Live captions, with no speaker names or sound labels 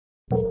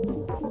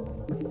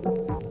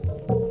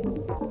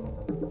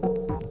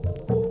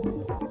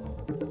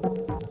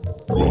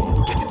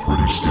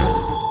With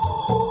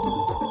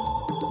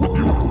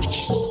your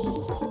hosts,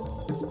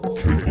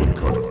 Caitlin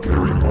Cutt,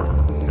 Gary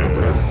Martin, and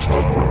Adam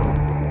Todd Brown.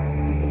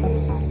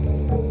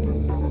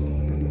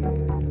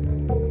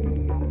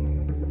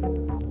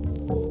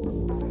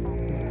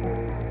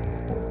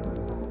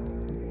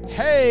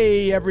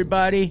 Hey,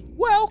 everybody.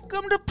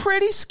 Welcome to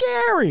Pretty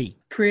Scary.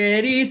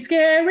 Pretty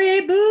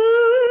Scary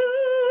Boo.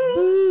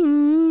 Boo.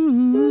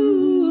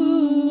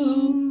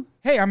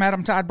 Hey, I'm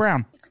Adam Todd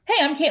Brown.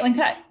 Hey, I'm Caitlin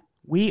Cutt.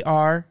 We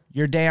are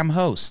your damn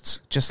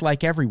hosts, just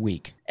like every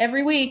week.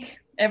 Every week.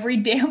 Every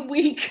damn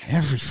week.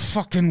 Every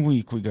fucking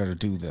week we got to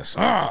do this.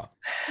 Ah.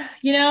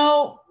 You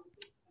know,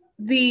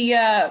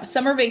 the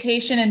summer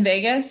vacation in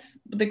Vegas,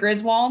 the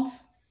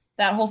Griswolds,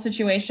 that whole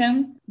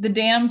situation, the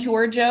damn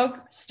tour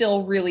joke,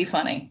 still really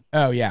funny.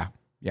 Oh, yeah.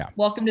 Yeah.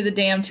 Welcome to the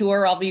damn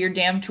tour. I'll be your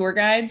damn tour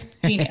guide.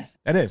 Genius.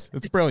 It is.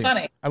 It's brilliant.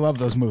 Funny. I love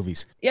those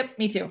movies. Yep,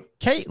 me too.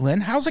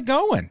 Caitlin, how's it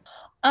going?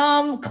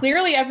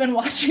 Clearly I've been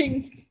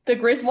watching the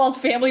Griswold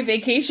Family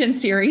Vacation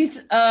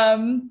series.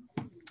 I'm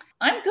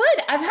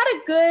good. I had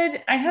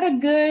a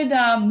good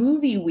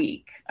movie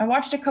week. I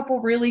watched a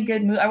couple really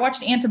good movies. I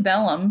watched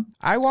Antebellum.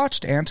 I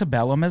watched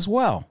Antebellum as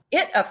well.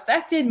 It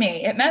affected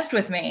me. It messed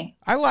with me.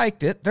 I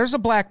liked it. There's a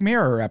Black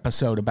Mirror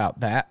episode about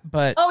that,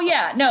 but... Oh,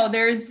 yeah. No,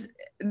 there,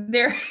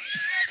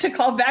 to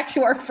call back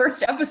to our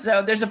first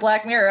episode, there's a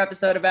Black Mirror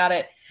episode about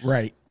it.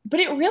 Right.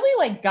 But it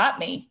really, got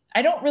me.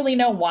 I don't really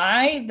know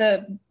why.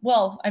 I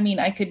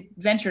could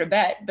venture to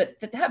bet, but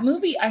that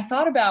movie I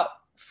thought about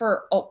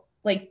for...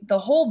 the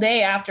whole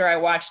day after I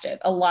watched it,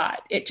 a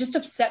lot. It just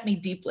upset me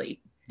deeply.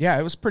 Yeah,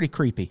 it was pretty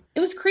creepy. It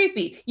was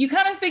creepy. You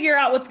kind of figure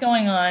out what's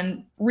going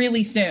on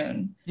really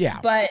soon. Yeah.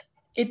 But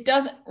it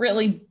doesn't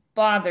really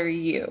bother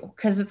you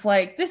because it's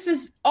like, this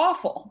is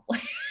awful.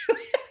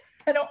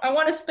 I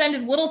want to spend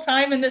as little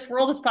time in this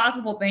world as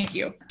possible. Thank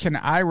you. Can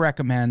I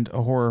recommend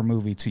a horror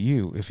movie to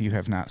you if you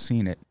have not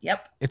seen it?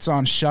 Yep. It's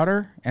on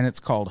Shudder and it's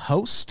called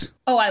Host.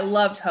 Oh, I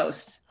loved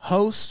Host.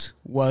 Host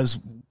was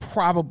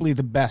probably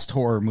the best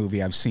horror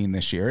movie I've seen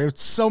this year.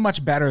 It's so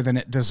much better than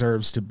it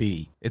deserves to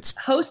be.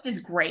 Host is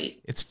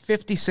great. It's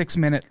 56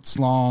 minutes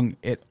long.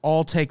 It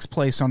all takes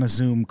place on a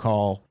Zoom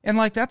call. And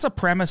that's a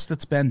premise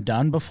that's been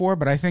done before,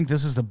 but I think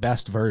this is the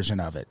best version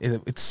of it.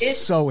 It's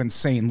so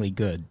insanely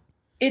good.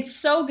 It's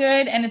so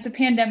good, and it's a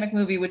pandemic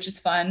movie, which is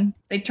fun.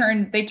 They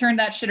turned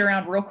that shit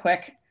around real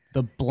quick.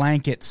 The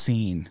blanket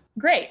scene.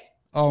 Great.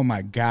 Oh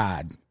my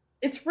God.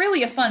 It's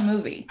really a fun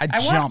movie. I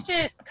jumped. watched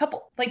it a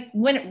couple,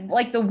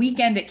 the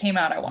weekend it came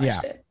out, I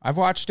watched it. I've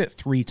watched it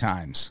 3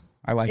 times.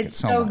 I like it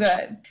so much. It's so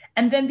good.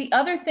 And then the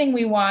other thing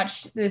we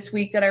watched this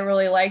week that I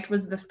really liked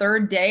was The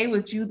Third Day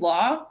with Jude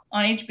Law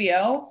on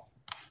HBO.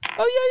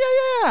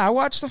 Oh, yeah. I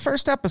watched the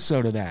first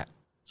episode of that.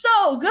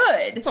 So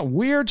good. It's a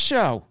weird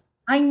show.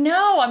 I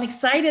know. I'm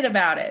excited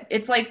about it.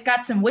 It's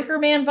got some Wicker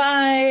Man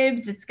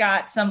vibes. It's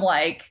got some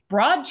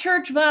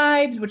Broadchurch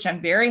vibes, which I'm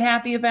very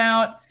happy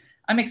about.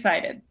 I'm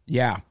excited.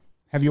 Yeah.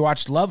 Have you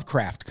watched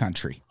Lovecraft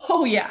Country?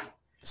 Oh, yeah.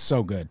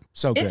 So good.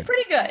 So good. It's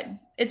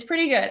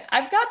pretty good.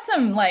 I've got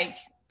some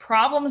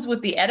problems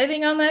with the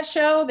editing on that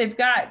show.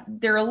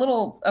 They're a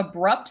little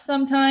abrupt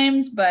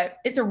sometimes, but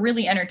it's a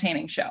really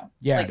entertaining show.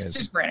 Yeah, it is.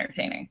 Super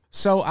entertaining.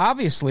 So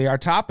obviously our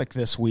topic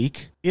this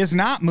week is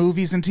not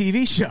movies and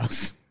TV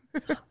shows.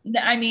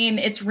 I mean,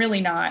 it's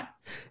really not.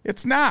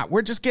 It's not.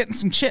 We're just getting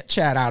some chit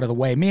chat out of the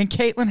way. Me and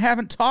Caitlin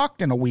haven't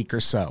talked in a week or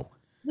so.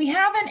 We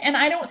haven't, and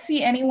I don't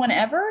see anyone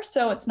ever,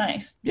 so it's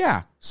nice.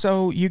 Yeah.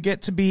 So you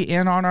get to be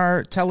in on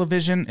our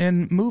television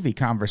and movie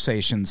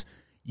conversations.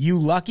 You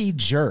lucky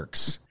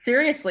jerks.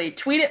 Seriously,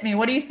 tweet at me.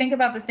 What do you think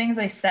about the things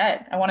I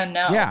said? I want to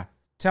know. Yeah.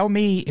 Tell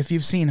me if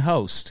you've seen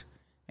Host.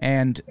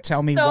 And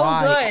tell me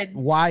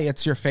why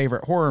it's your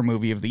favorite horror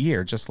movie of the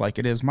year, just like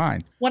it is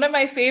mine. One of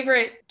my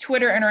favorite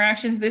Twitter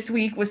interactions this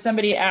week was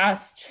somebody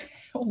asked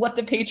what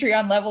the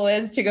Patreon level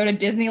is to go to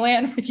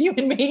Disneyland with you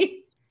and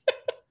me.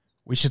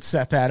 We should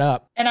set that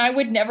up. And I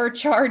would never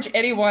charge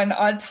anyone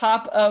on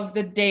top of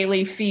the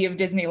daily fee of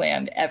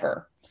Disneyland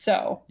ever.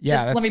 So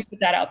let me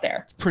put that out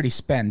there. It's pretty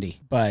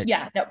spendy, but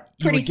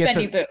pretty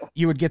spendy boo.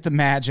 You would get the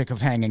magic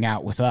of hanging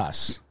out with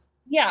us.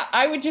 Yeah,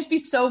 I would just be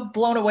so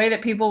blown away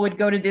that people would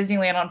go to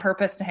Disneyland on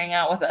purpose to hang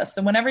out with us.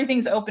 So when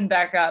everything's opened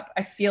back up,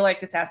 I feel like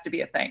this has to be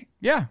a thing.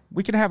 Yeah,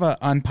 we could have a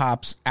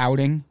Unpops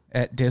outing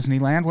at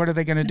Disneyland. What are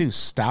they going to do?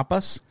 Stop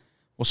us?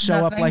 We'll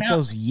show up like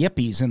those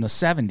yippies in the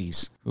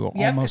 70s.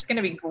 It's going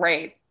to be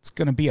great. It's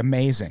going to be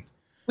amazing.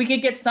 We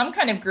could get some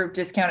kind of group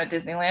discount at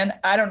Disneyland.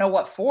 I don't know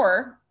what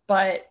for,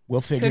 but...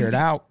 We'll figure it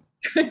out.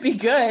 Could be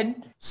good.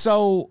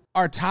 So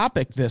our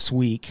topic this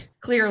week...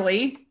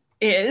 Clearly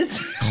is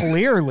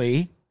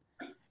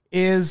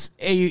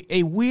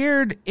a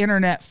weird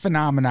internet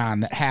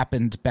phenomenon that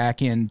happened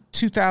back in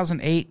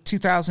 2008,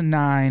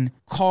 2009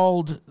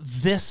 called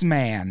This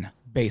Man,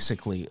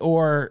 basically.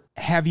 Or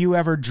Have You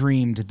Ever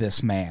Dreamed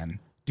This Man?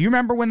 Do you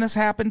remember when this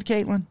happened,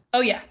 Caitlin? Oh,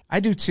 yeah. I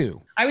do,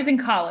 too. I was in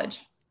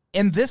college.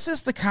 And this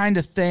is the kind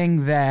of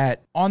thing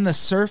that on the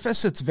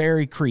surface, it's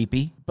very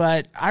creepy.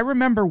 But I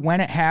remember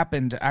when it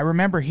happened, I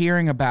remember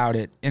hearing about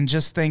it and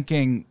just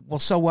thinking, well,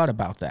 so what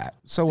about that?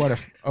 So what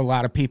if a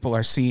lot of people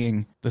are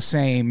seeing the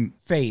same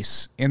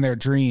face in their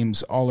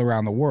dreams all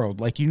around the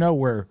world? Like,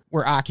 we're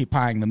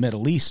occupying the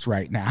Middle East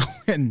right now.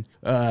 And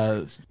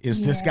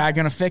is this guy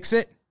going to fix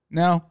it?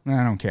 No,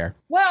 I don't care.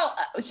 Well,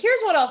 here's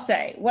what I'll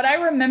say. What I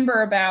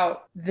remember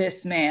about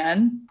this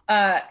man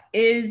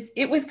is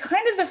it was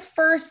kind of the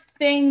first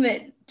thing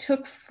that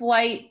took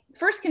flight,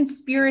 first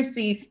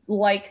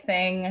conspiracy-like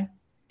thing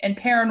and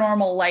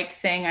paranormal-like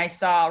thing I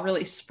saw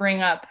really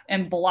spring up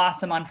and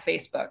blossom on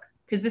Facebook.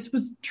 Because this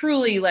was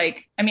truly I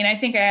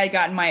think I had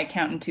gotten my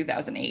account in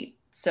 2008.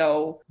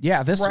 So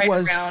yeah, this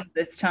was around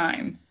this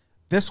time.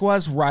 This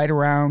was right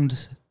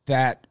around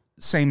that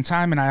same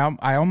time. And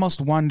I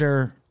almost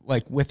wonder,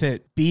 with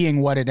it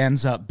being what it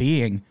ends up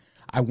being,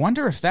 I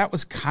wonder if that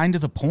was kind of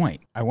the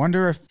point. I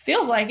wonder if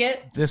feels like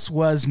it. This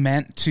was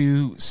meant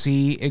to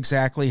see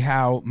exactly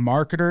how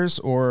marketers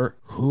or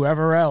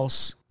whoever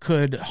else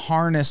could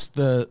harness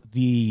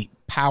the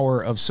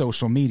power of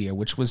social media,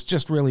 which was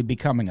just really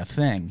becoming a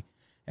thing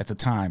at the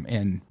time.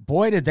 And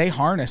boy, did they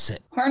harness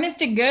it.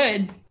 Harnessed it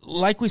good.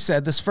 Like we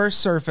said, this first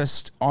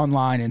surfaced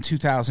online in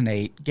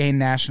 2008, gained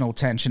national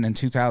attention in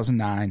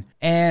 2009,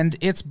 and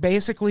it's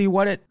basically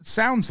what it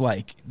sounds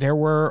like. There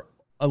were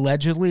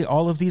allegedly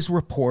all of these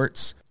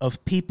reports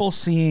of people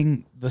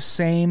seeing the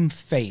same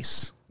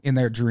face in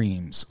their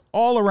dreams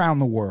all around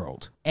the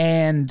world.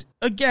 And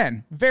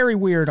again, very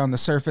weird on the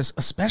surface,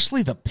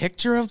 especially the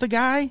picture of the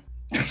guy.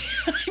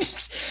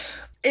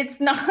 It's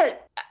not...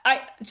 I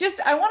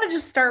want to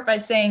just start by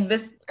saying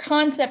this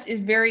concept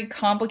is very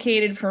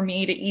complicated for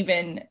me to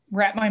even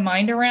wrap my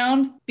mind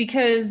around,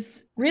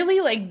 because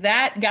really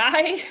that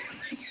guy,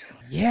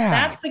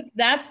 yeah,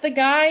 that's the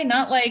guy,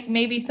 not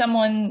maybe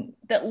someone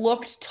that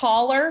looked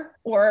taller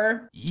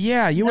or is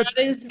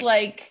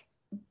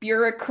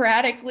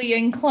bureaucratically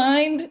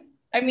inclined.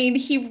 I mean,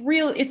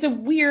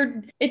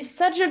 it's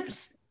such a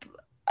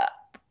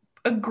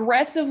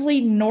aggressively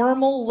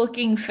normal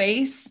looking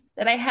face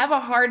that I have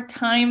a hard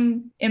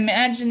time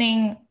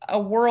imagining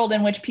a world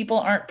in which people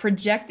aren't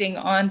projecting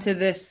onto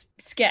this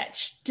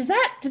sketch. Did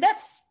that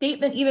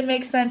statement even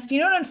make sense? Do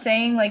you know what I'm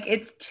saying?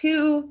 It's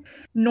too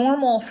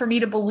normal for me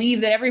to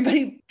believe that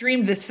everybody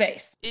dreamed this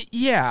face.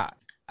 Yeah.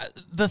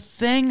 The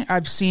thing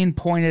I've seen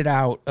pointed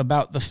out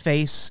about the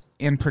face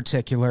in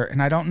particular,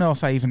 and I don't know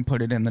if I even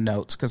put it in the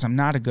notes because I'm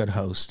not a good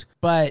host,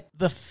 but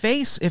the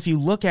face, if you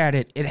look at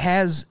it, it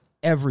has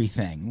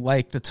everything.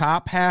 The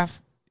top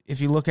half, if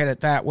you look at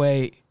it that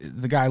way,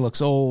 the guy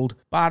looks old.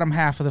 Bottom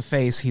half of the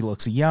face, he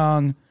looks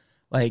young.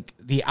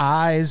 The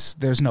eyes,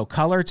 there's no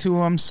color to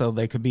them, so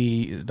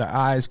the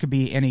eyes could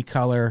be any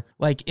color.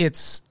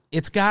 It's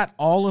got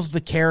all of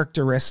the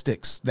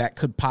characteristics that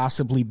could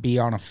possibly be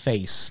on a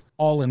face,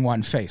 all in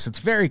one face. It's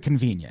very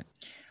convenient.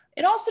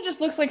 It also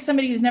just looks like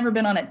somebody who's never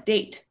been on a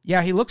date.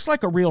 Yeah, he looks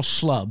like a real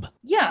schlub.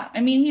 Yeah,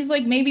 he's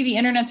maybe the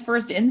internet's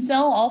first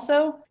incel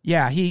also.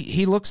 Yeah,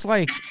 he looks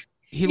like...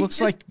 He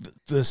looks like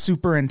the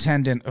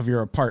superintendent of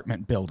your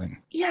apartment building.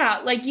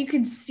 Yeah, you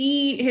could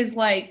see his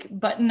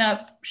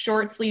button-up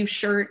short sleeve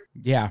shirt.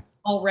 Yeah.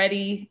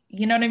 Already,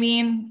 you know what I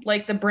mean?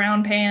 The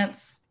brown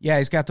pants. Yeah,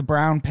 he's got the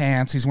brown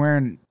pants. He's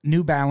wearing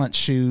New Balance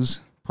shoes,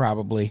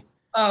 probably.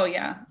 Oh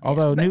yeah.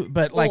 Although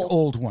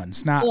old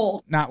ones, not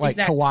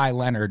exactly. Kawhi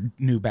Leonard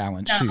New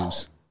Balance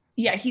shoes.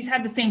 Yeah, he's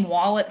had the same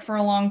wallet for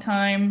a long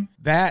time.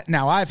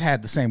 Now I've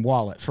had the same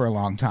wallet for a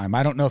long time.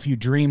 I don't know if you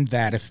dreamed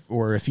that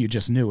or if you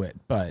just knew it,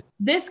 but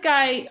this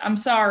guy, I'm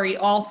sorry,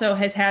 also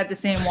has had the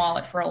same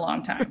wallet for a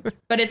long time.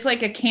 But it's a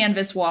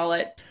canvas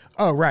wallet.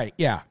 Oh, right.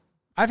 Yeah.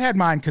 I've had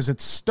mine because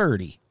it's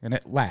sturdy and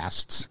it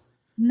lasts.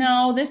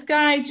 No, this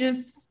guy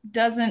just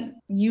doesn't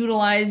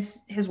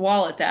utilize his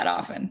wallet that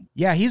often.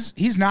 Yeah,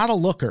 he's not a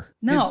looker.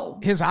 No.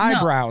 His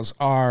eyebrows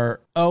are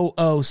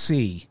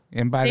OOC.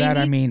 And by that,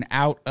 I mean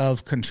out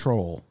of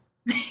control.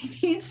 They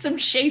need some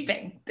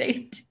shaping.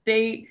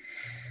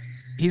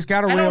 He's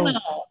got a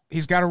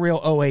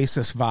real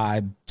Oasis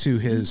vibe to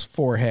his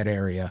forehead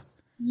area.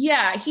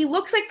 Yeah, he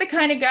looks like the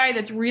kind of guy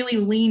that's really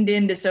leaned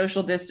into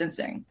social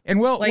distancing.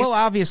 And we'll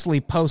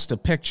obviously post a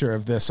picture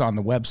of this on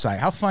the website.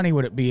 How funny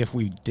would it be if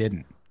we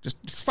didn't?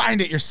 Just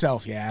find it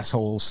yourself, you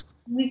assholes.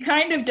 We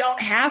kind of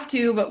don't have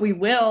to, but we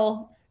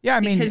will. Yeah,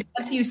 because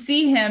once you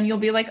see him, you'll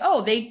be like,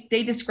 oh, they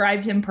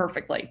described him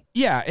perfectly.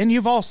 Yeah, and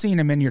you've all seen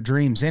him in your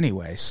dreams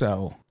anyway,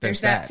 so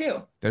there's that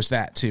too. There's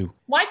that too.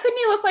 Why couldn't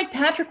he look like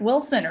Patrick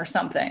Wilson or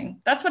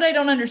something? That's what I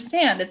don't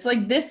understand. It's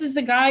this is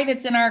the guy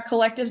that's in our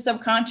collective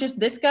subconscious,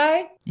 this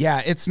guy?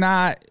 Yeah,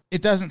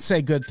 it doesn't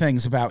say good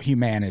things about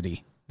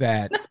humanity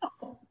that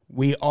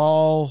we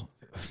all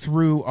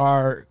threw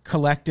our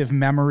collective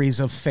memories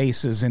of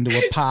faces into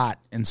a pot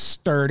and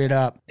stirred it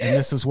up, and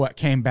this is what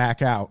came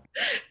back out.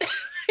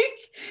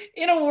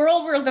 In a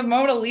world where the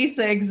Mona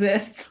Lisa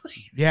exists.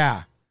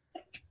 Yeah.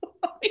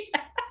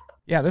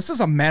 Yeah, this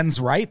is a men's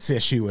rights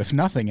issue, if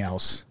nothing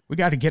else. We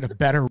got to get a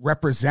better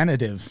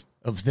representative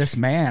of this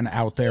man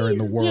out there in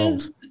the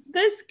world.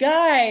 This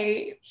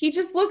guy, he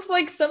just looks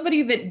like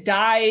somebody that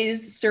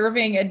dies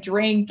serving a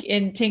drink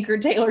in Tinker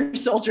Tailor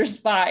Soldier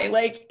Spy.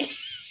 Like,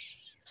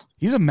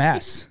 he's a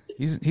mess.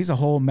 He's a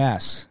whole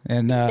mess.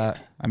 And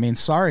I mean,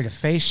 sorry to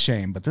face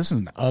shame, but this is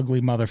an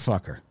ugly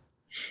motherfucker.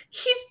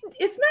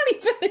 It's not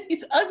even that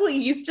he's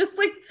ugly. He's just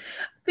like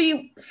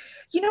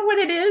you know what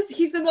it is?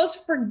 He's the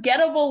most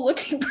forgettable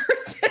looking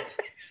person I've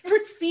ever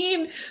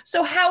seen.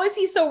 So how is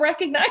he so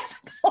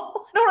recognizable?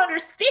 I don't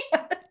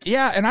understand.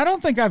 Yeah, and I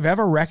don't think I've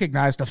ever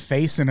recognized a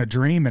face in a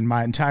dream in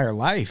my entire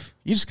life.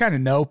 You just kind of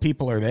know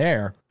people are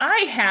there. I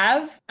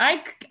have,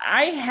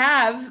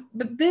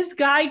 but this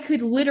guy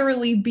could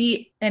literally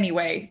be.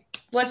 Anyway,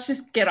 let's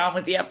just get on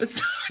with the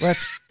episode.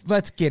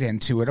 Let's get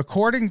into it.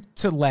 According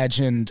to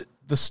legend,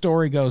 the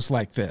story goes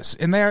like this.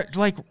 And there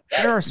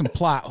are some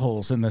plot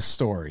holes in this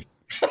story.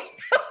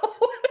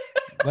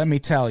 Let me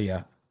tell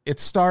you. It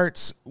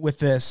starts with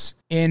this.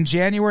 In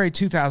January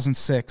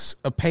 2006,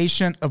 a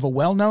patient of a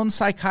well-known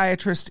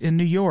psychiatrist in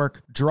New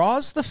York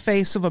draws the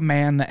face of a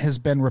man that has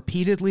been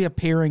repeatedly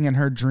appearing in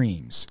her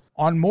dreams.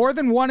 On more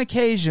than one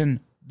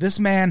occasion, this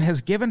man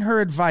has given her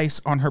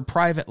advice on her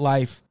private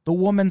life. The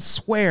woman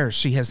swears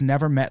she has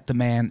never met the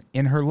man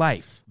in her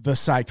life. The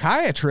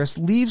psychiatrist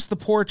leaves the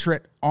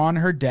portrait on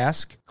her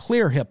desk,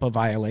 clear HIPAA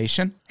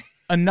violation.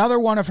 Another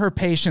one of her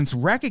patients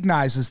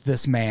recognizes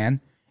this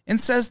man and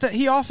says that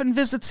he often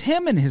visits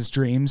him in his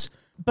dreams,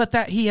 but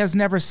that he has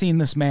never seen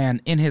this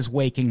man in his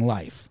waking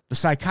life. The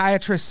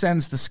psychiatrist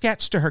sends the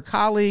sketch to her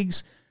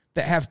colleagues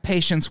that have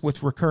patients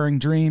with recurring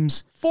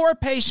dreams. 4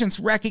 patients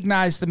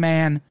recognize the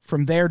man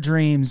from their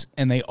dreams,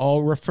 and they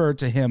all refer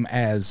to him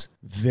as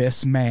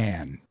this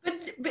man.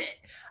 But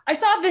I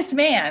saw this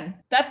man.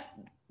 That's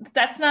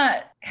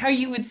not how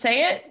you would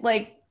say it.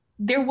 Like,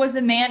 there was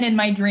a man in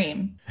my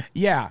dream.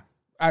 Yeah.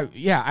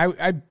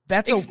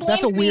 That's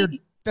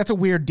a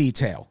weird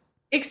detail.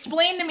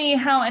 Explain to me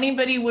how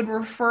anybody would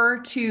refer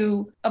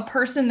to a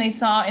person they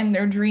saw in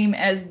their dream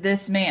as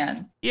this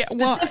man. Yeah,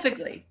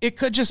 specifically. Well, it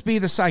could just be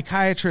the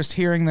psychiatrist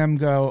hearing them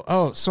go,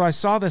 "Oh, so I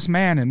saw this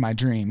man in my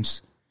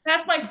dreams."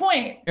 That's my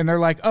point. And they're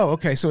like, "Oh,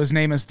 okay, so his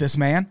name is this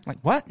man?" Like,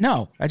 what?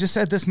 No, I just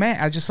said this man.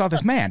 I just saw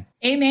this man.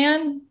 A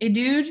man, a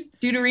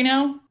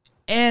duderino.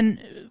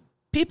 And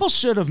people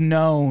should have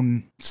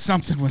known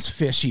something was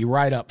fishy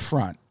right up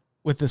front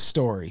with this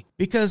story.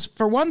 Because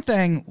for one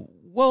thing,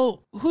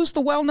 well, who's the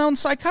well-known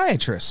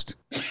psychiatrist?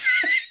 That's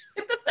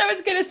what I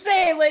was going to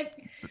say.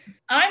 Like,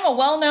 I'm a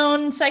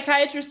well-known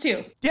psychiatrist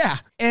too. Yeah.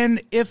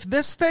 And if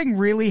this thing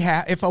really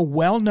if a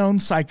well-known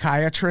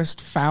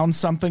psychiatrist found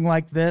something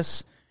like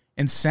this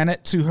and sent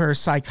it to her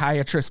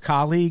psychiatrist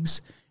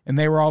colleagues, and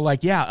they were all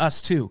like, yeah,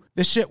 us too,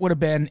 this shit would have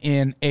been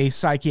in a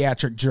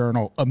psychiatric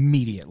journal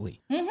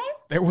immediately. Mm-hmm.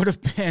 There would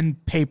have been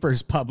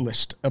papers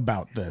published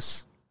about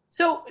this.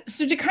 So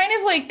to kind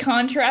of like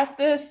contrast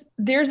this,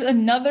 there's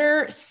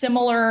another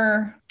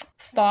similar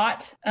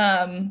thought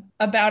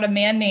about a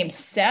man named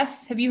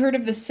Seth. Have you heard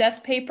of the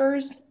Seth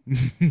papers?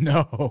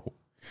 No,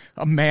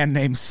 a man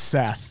named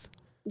Seth.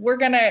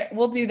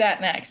 We'll do that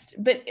next.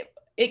 But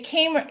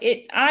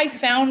I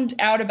found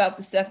out about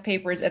the Seth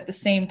papers at the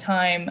same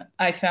time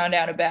I found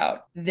out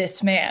about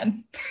this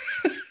man.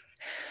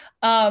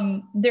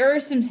 There are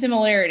some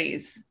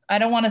similarities. I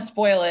don't want to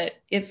spoil it.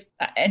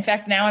 In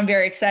fact, now I'm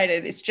very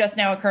excited. It's just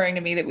now occurring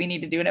to me that we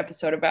need to do an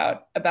episode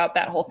about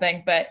that whole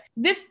thing. But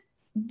this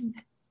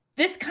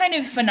kind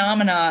of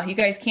phenomena, you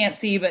guys can't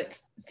see, but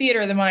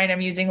theater of the mind, I'm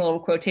using little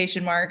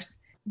quotation marks,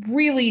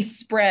 really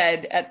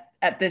spread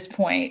at this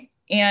point.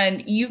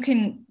 And you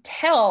can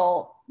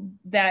tell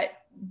that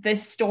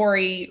this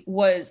story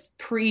was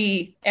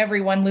pre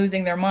everyone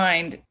losing their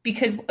mind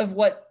because of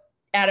what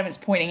Adam is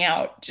pointing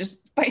out,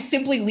 just by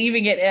simply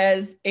leaving it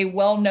as a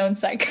well-known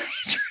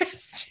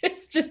psychiatrist.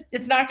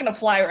 It's not going to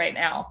fly right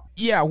now.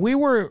 Yeah, we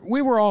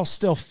were all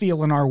still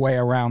feeling our way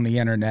around the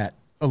internet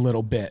a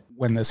little bit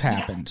when this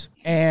happened.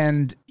 Yeah.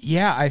 And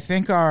yeah, I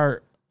think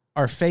our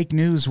fake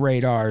news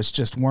radars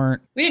just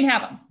weren't. We didn't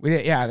have them.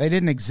 They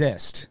didn't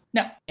exist.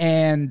 No.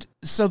 And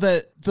so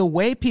the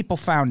way people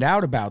found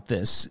out about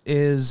this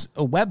is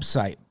a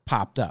website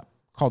popped up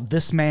called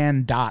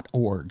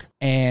thisman.org.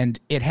 And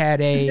it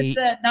had it's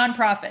a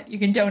nonprofit. You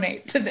can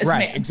donate to this man.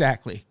 Right,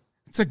 exactly.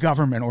 It's a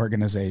government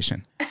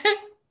organization.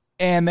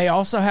 And they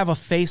also have a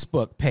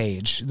Facebook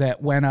page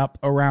that went up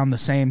around the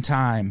same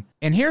time.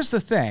 And here's the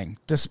thing.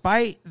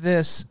 Despite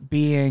this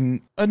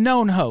being a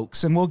known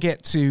hoax, and we'll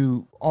get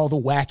to all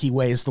the wacky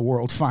ways the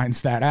world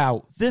finds that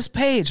out, this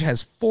page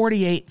has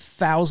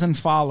 48,000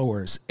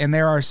 followers, and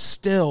there are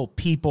still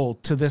people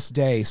to this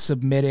day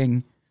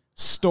submitting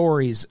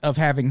stories of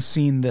having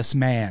seen this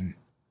man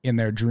in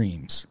their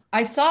dreams.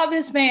 I saw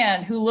this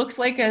man who looks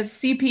like a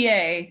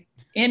CPA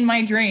in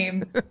my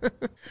dream.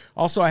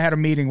 Also, I had a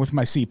meeting with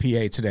my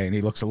CPA today, and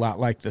he looks a lot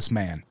like this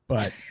man.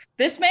 But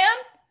this man?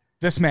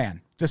 This man.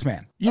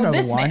 You know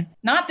the one. Man.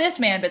 Not this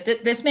man, but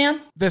this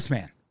man? This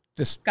man.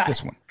 This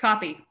one.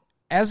 Copy.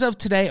 As of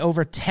today,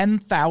 over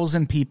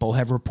 10,000 people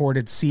have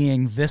reported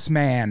seeing this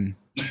man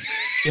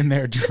in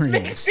their dreams.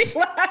 Makes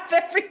me laugh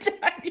every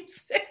time you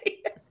say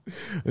it.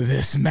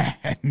 This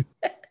man.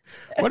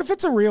 What if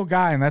it's a real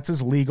guy and that's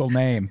his legal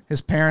name?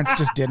 His parents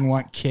just didn't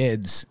want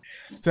kids.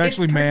 It's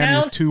actually man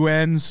with two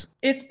N's.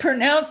 It's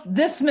pronounced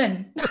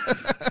Thisman.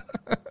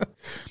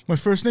 My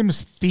first name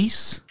is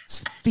Thies. It's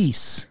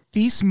Thies.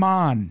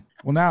 Thiesman.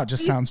 Well, now it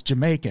just sounds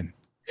Jamaican.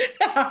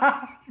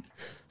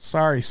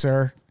 Sorry,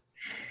 sir.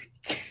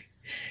 Can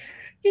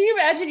you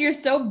imagine you're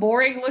so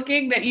boring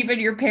looking that even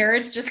your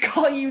parents just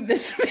call you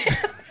this man?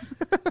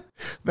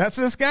 That's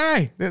this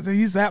guy.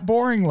 He's that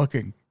boring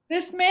looking.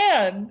 This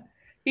man.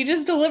 He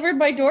just delivered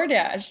by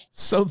DoorDash.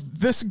 So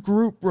this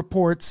group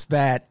reports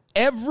that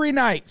every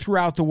night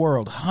throughout the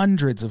world,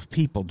 hundreds of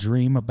people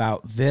dream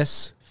about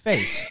this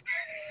face.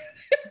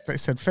 They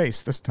said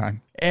face this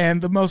time.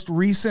 And the most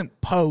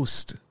recent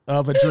post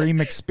of a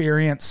dream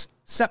experience,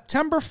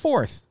 September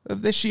 4th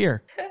of this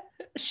year.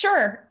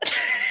 Sure.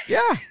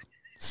 Yeah.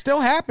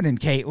 Still happening,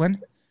 Caitlin.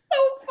 So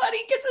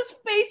funny because his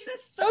face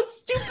is so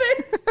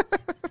stupid.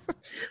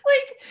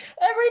 Like,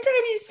 every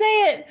time you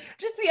say it,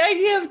 just the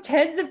idea of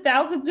tens of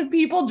thousands of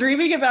people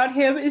dreaming about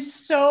him is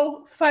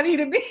so funny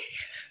to me.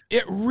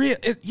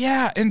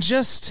 Yeah, and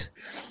just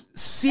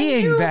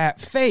seeing that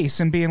face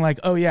and being like,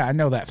 oh yeah, I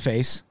know that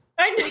face.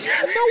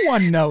 No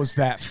one knows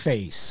that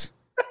face.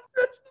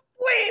 That's the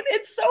point.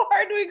 It's so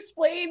hard to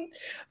explain.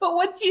 But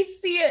once you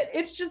see it,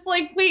 it's just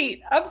like,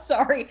 wait, I'm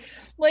sorry.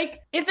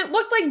 Like, if it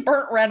looked like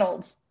Burt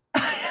Reynolds,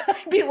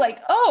 I'd be like,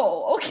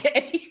 oh,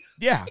 okay.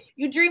 Yeah.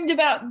 You dreamed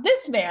about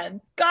this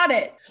man. Got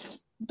it.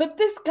 But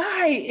this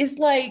guy is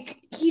like,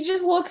 he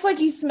just looks like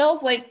he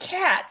smells like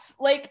cats.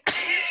 Like,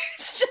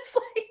 it's just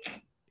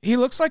like. He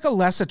looks like a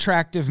less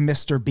attractive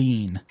Mr.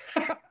 Bean.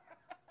 Yeah.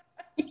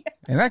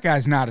 And that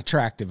guy's not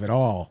attractive at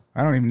all.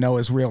 I don't even know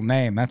his real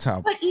name. That's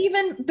how.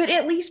 But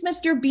at least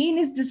Mr. Bean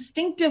is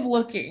distinctive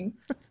looking.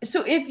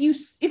 So if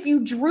you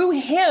drew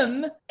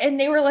him and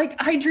they were like,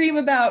 I dream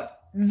about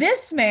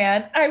this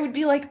man, I would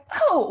be like,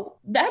 oh,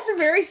 that's a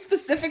very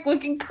specific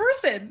looking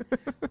person.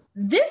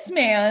 This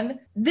man,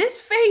 this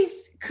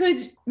face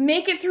could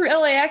make it through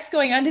LAX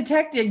going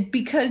undetected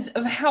because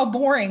of how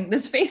boring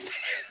this face is.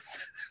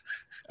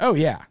 Oh,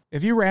 yeah.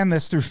 If you ran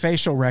this through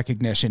facial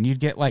recognition,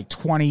 you'd get like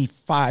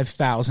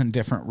 25,000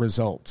 different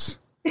results.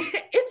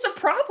 It's a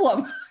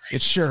problem.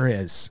 It sure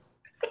is.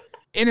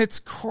 And it's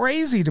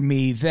crazy to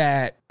me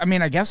that, I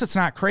mean, I guess it's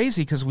not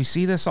crazy because we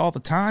see this all the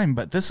time,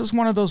 but this is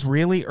one of those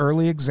really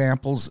early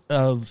examples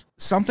of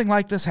something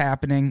like this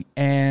happening,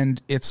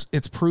 and it's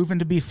proven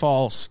to be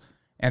false,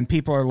 and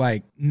people are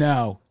like,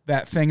 no,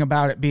 that thing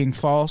about it being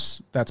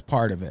false, that's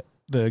part of it.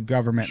 The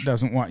government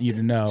doesn't want you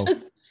to know.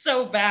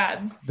 So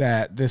bad.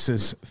 That this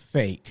is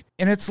fake.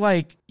 And it's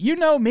like, you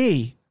know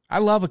me, I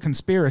love a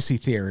conspiracy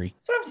theory.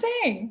 That's what I'm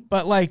saying.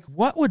 But like,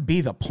 what would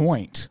be the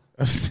point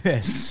of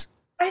this?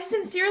 I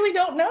sincerely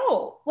don't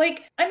know.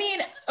 Like, I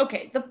mean,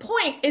 okay, the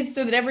point is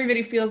so that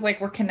everybody feels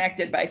like we're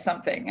connected by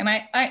something. And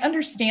I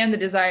understand the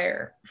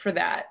desire for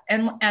that.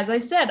 And as I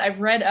said, I've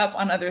read up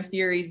on other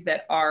theories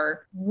that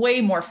are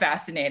way more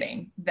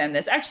fascinating than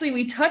this. Actually,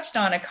 we touched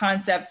on a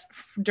concept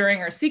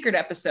during our secret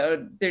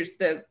episode. There's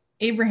the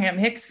Abraham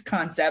Hicks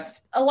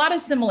concept, a lot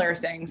of similar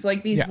things,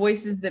 like these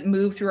voices that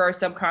move through our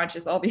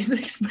subconscious, all these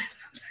things.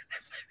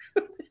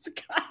 This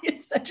guy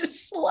is such a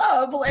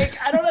schlub. Like,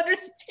 I don't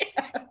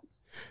understand.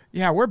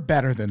 Yeah, we're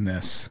better than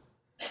this.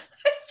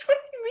 That's what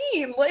I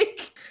mean.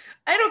 Like,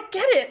 I don't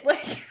get it.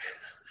 Like,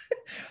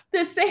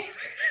 the same.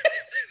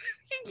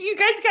 You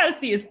guys got to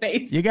see his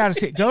face. You got to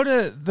see it. Go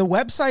to the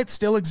website,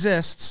 still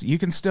exists. You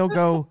can still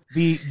go.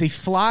 The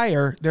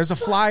flyer, there's a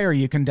flyer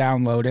you can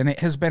download, and it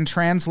has been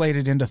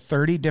translated into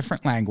 30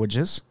 different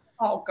languages.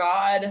 Oh,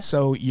 God.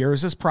 So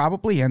yours is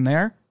probably in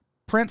there.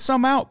 Print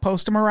some out,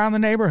 post them around the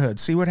neighborhood,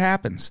 see what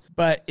happens.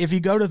 But if you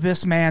go to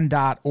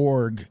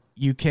thisman.org,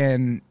 you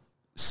can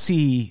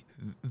see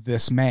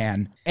this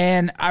man.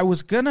 And I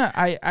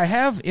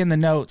have in the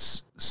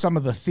notes some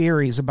of the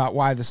theories about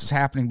why this is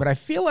happening, but I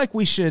feel like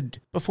we should,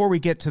 before we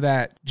get to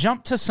that,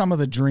 jump to some of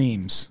the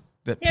dreams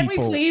that people have.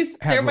 Can we please?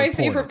 They're my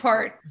favorite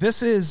part.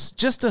 This is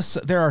just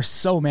there are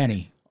so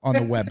many on the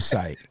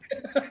website.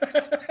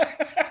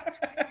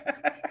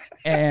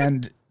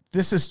 And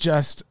this is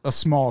just a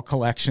small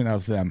collection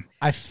of them.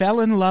 I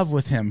fell in love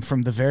with him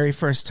from the very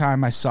first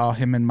time I saw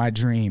him in my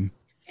dream.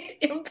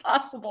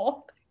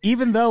 Impossible.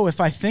 Even though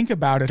if I think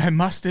about it, I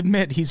must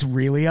admit he's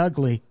really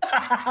ugly.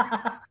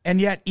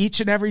 And yet each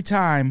and every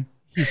time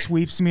he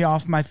sweeps me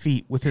off my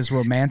feet with his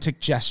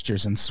romantic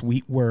gestures and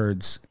sweet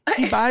words.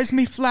 He buys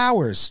me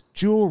flowers,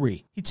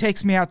 jewelry. He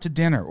takes me out to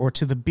dinner or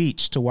to the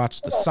beach to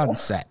watch the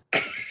sunset.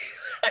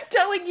 I'm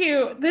telling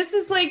you, this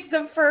is like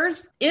the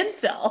first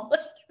incel.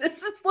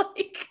 This is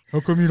like... How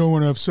come you don't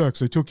want to have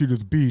sex? I took you to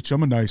the beach.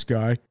 I'm a nice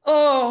guy.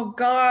 Oh,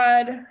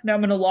 God. Now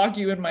I'm going to lock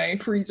you in my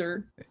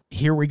freezer.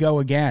 Here we go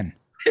again.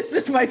 This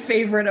is my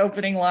favorite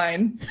opening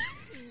line.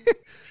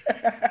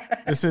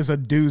 This is a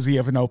doozy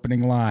of an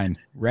opening line.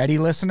 Ready,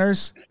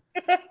 listeners?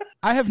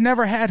 I have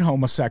never had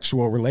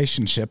homosexual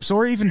relationships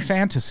or even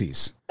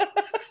fantasies,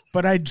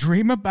 but I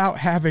dream about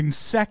having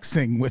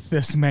sexing with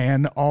this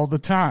man all the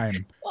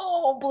time.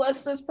 Oh, bless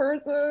trust this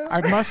person.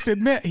 I must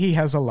admit, he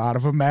has a lot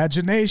of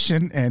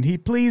imagination, and he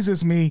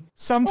pleases me.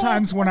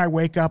 Sometimes when I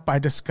wake up, I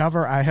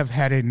discover I have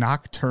had a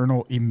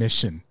nocturnal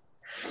emission.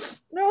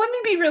 No, let me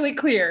be really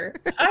clear.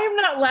 I am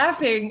not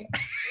laughing.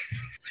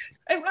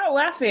 I'm not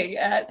laughing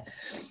at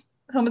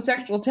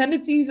homosexual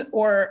tendencies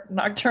or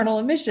nocturnal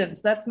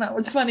emissions. That's not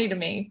what's funny to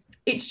me.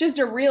 It's just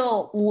a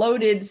real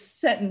loaded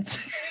sentence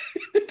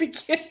at the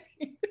beginning.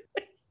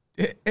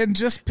 And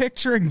just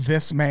picturing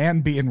this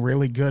man being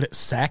really good at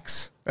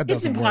sex, that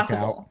doesn't work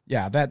out.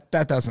 Yeah,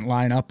 that doesn't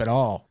line up at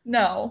all.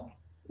 No,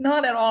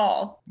 not at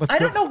all. Let's I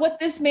go. don't know what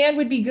this man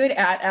would be good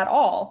at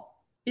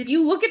all. If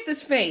you look at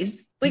this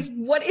face, like,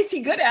 what is he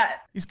good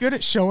at? He's good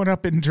at showing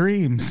up in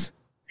dreams.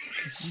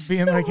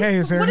 Being like, hey,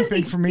 is there what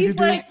anything for me to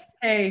do? Like,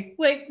 hey,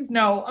 like,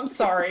 no, I'm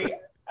sorry.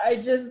 I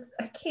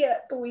can't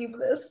believe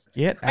this.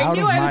 Get out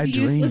of my dreams. I knew I would be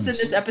useless in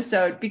this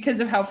episode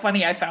because of how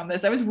funny I found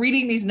this. I was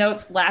reading these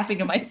notes laughing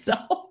to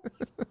myself.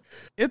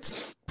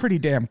 It's pretty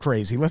damn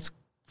crazy. Let's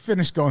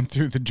finish going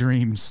through the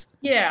dreams.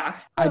 Yeah.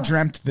 I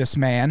dreamt this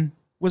man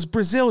was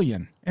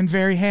Brazilian and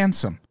very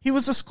handsome. He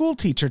was a school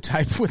teacher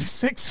type with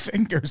 6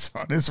 fingers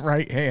on his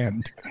right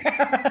hand.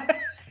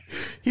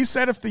 He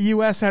said if the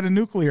U.S. had a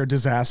nuclear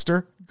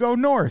disaster, go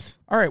north.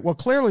 All right, well,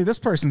 clearly this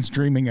person's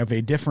dreaming of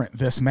a different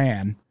this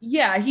man.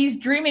 Yeah, he's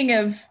dreaming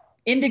of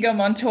Indigo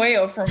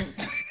Montoya from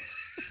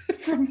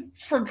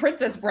from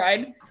Princess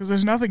Bride. Because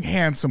there's nothing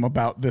handsome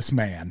about this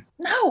man.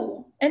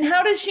 No. And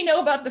how does she know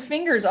about the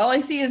fingers? All I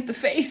see is the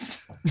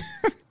face.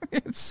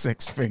 It's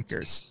 6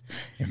 fingers.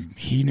 And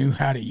he knew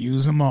how to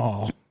use them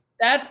all.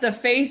 That's the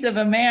face of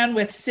a man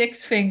with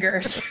 6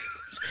 fingers.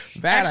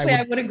 Actually,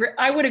 I would agree.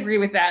 I would agree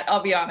with that.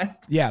 I'll be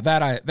honest. Yeah,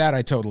 that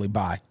I totally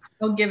buy.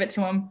 I'll give it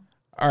to him.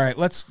 All right,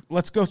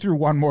 let's go through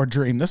one more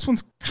dream. This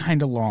one's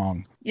kind of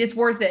long. It's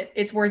worth it.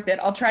 It's worth it.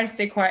 I'll try to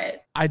stay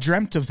quiet. I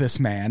dreamt of this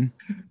man.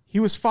 He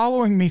was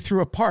following me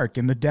through a park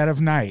in the dead of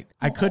night.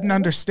 I couldn't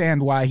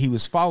understand why he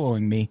was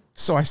following me,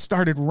 so I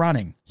started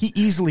running. He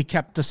easily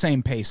kept the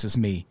same pace as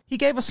me. He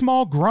gave a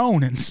small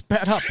groan and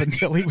sped up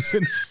until he was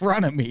in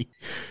front of me.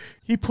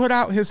 He put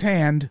out his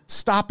hand,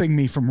 stopping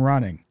me from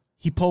running.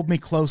 He pulled me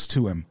close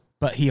to him,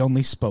 but he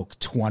only spoke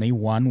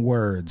 21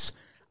 words.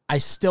 I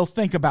still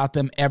think about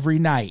them every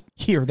night.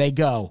 Here they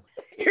go.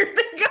 Here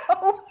they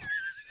go.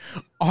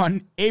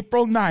 On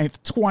April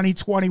 9th,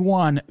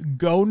 2021,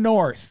 go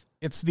north.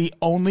 It's the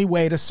only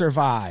way to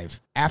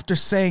survive. After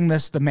saying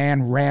this, the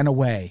man ran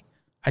away.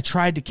 I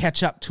tried to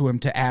catch up to him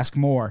to ask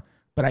more,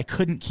 but I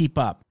couldn't keep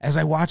up. As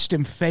I watched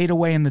him fade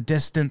away in the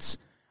distance,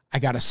 I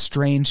got a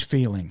strange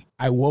feeling.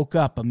 I woke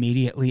up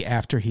immediately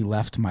after he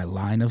left my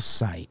line of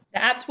sight.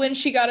 That's when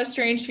she got a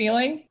strange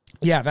feeling?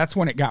 Yeah, that's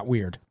when it got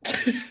weird.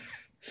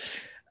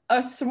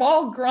 A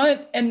small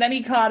grunt and then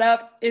he caught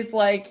up is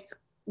like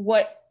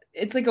what?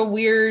 It's like a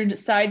weird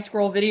side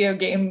scroll video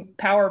game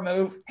power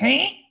move.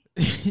 Hey?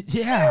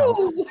 Yeah.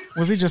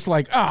 Was he just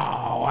like,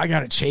 oh, I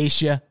got to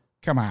chase you?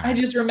 Come on. I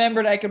just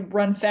remembered I could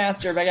run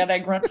faster, but I got to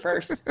grunt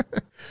first.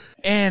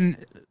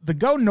 And the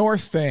go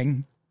north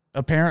thing,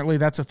 apparently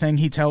that's a thing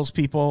he tells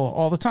people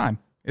all the time,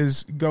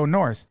 is go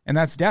north. And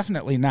that's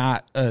definitely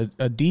not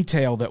a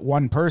detail that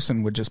one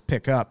person would just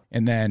pick up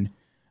and then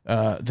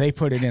they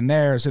put it in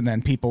theirs, and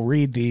then people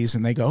read these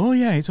and they go, oh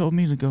yeah, he told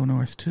me to go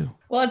north too.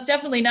 Well, it's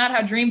definitely not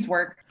how dreams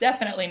work.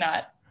 Definitely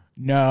not.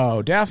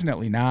 No,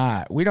 definitely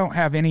not. We don't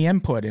have any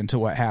input into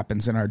what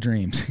happens in our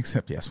dreams,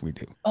 except yes, we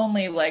do.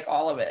 Only like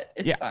all of it.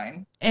 It's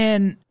fine.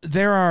 And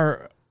there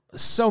are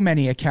so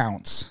many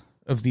accounts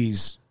of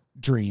these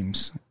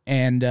dreams.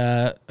 And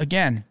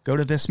again, go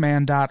to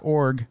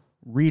thisman.org,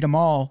 read them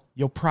all.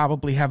 You'll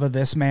probably have a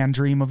This Man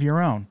dream of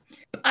your own.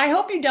 I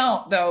hope you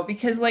don't, though,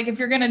 because like if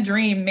you're going to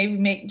dream,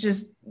 maybe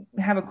just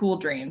have a cool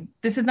dream.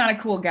 This is not a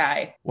cool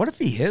guy. What if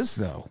he is,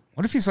 though?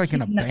 What if he's like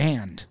in a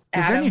band?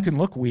 Because then you can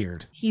look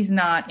weird. He's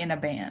not in a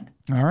band.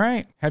 All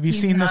right. Have you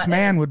seen This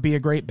Man would be a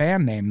great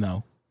band name,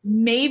 though.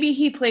 Maybe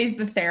he plays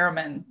the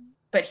theremin,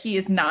 but he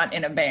is not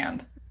in a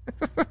band.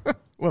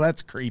 Well,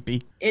 that's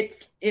creepy. It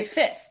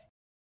fits.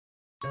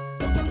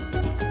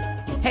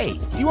 Hey,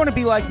 do you want to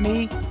be like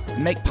me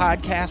and make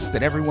podcasts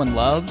that everyone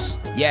loves?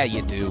 Yeah,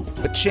 you do.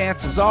 But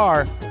chances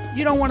are,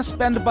 you don't want to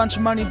spend a bunch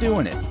of money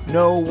doing it.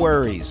 No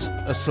worries.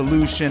 A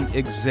solution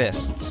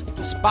exists.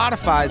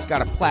 Spotify's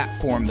got a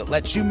platform that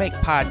lets you make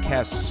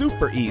podcasts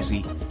super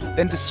easy,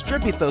 then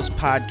distribute those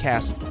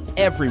podcasts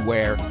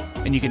everywhere,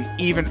 and you can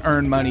even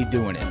earn money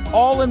doing it.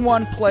 All in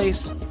one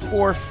place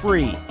for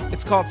free.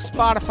 It's called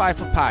Spotify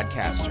for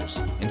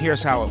Podcasters, and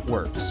here's how it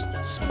works.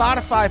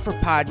 Spotify for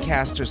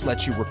Podcasters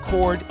lets you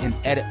record and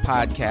edit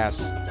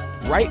podcasts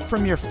right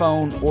from your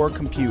phone or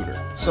computer.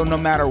 So no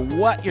matter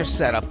what your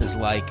setup is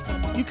like,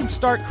 you can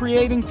start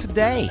creating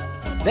today.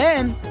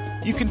 Then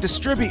you can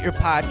distribute your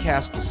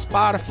podcast to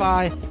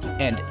Spotify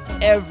and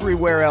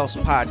everywhere else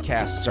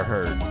podcasts are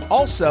heard.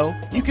 Also,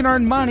 you can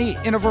earn money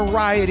in a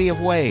variety of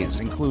ways,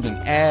 including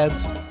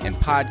ads and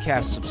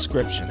podcast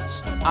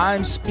subscriptions.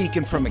 I'm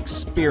speaking from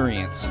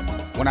experience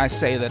when I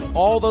say that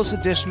all those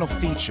additional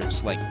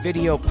features like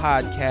video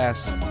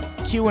podcasts,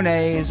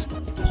 Q&As,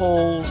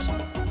 polls,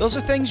 Those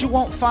are things you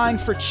won't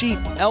find for cheap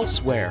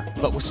elsewhere,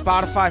 but with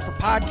Spotify for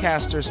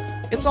podcasters,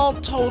 it's all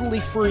totally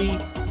free,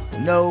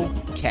 no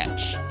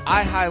catch.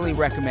 I highly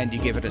recommend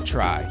you give it a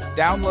try.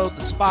 Download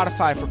the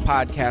Spotify for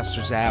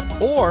Podcasters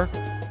app or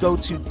go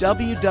to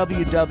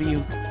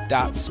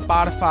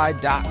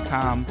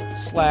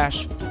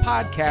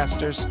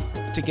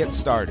www.spotify.com/podcasters to get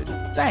started.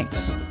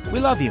 Thanks. We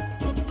love you.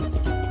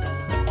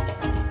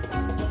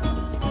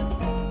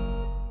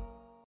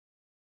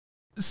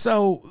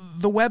 So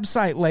the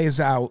website lays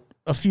out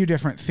a few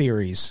different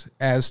theories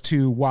as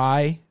to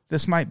why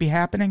this might be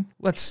happening.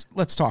 Let's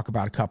talk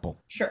about a couple.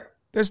 Sure.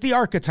 There's the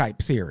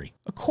archetype theory.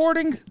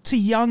 According to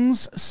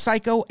Jung's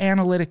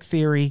psychoanalytic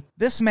theory,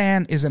 this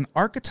man is an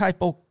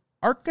archetypal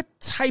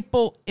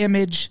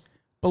image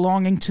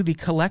belonging to the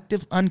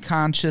collective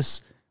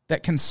unconscious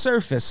that can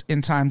surface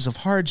in times of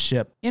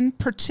hardship in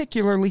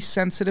particularly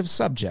sensitive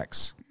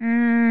subjects.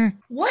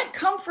 What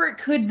comfort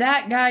could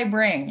that guy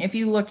bring if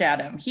you look at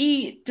him?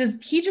 He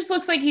just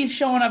looks like he's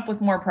showing up with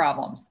more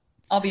problems.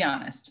 I'll be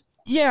honest.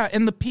 Yeah,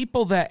 and the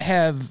people that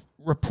have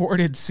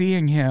reported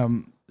seeing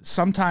him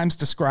sometimes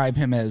describe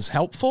him as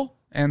helpful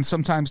and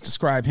sometimes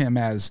describe him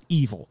as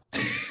evil.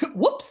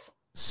 Whoops.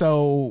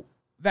 So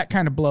that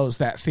kind of blows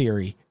that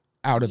theory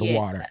out of the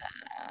water.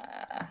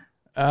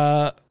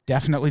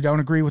 Definitely don't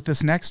agree with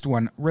this next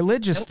one.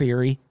 Religious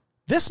theory.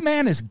 This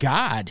man is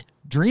God.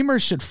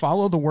 Dreamers should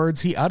follow the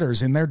words he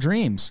utters in their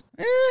dreams.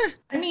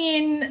 I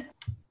mean,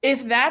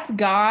 if that's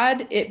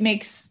God, it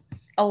makes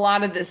a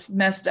lot of this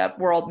messed up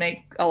world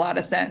make a lot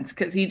of sense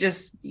because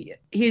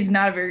he's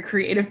not a very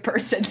creative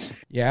person.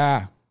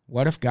 Yeah.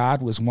 What if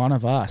God was one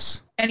of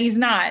us? And he's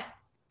not,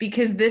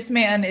 because this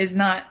man is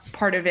not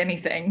part of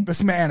anything.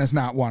 This man is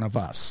not one of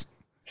us.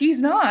 He's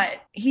not.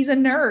 He's a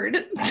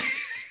nerd.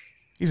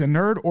 He's a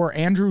nerd, or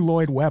Andrew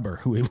Lloyd Webber,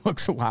 who he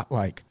looks a lot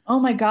like. Oh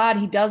my God,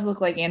 he does look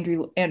like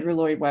Andrew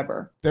Lloyd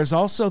Webber. There's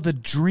also the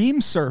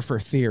dream surfer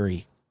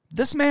theory.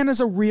 This man is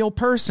a real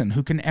person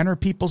who can enter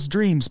people's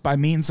dreams by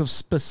means of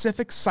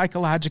specific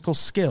psychological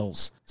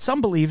skills. Some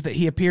believe that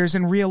he appears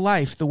in real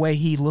life the way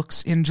he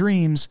looks in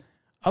dreams.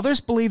 Others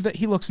believe that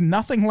he looks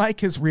nothing like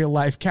his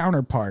real-life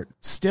counterpart.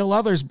 Still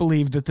others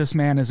believe that this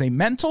man is a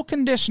mental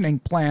conditioning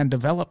plan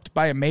developed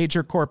by a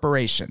major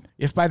corporation.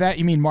 If by that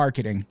you mean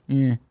marketing,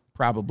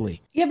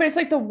 probably. Yeah, but it's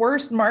like the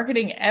worst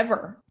marketing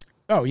ever.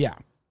 Oh, yeah.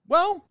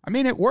 Well, I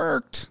mean, it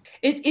worked.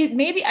 It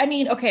maybe, I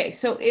mean, okay,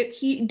 so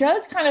he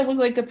does kind of look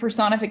like the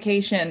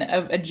personification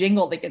of a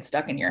jingle that gets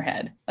stuck in your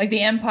head, like the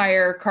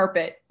Empire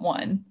carpet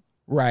one.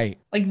 Right.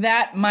 Like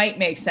that might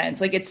make sense.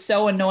 Like it's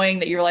so annoying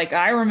that you're like,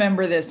 I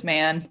remember this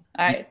man.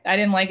 I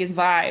didn't like his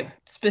vibe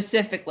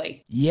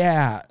specifically.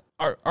 Yeah.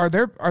 Are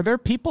there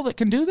people that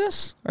can do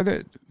this?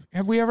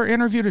 Have we ever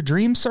interviewed a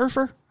dream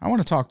surfer? I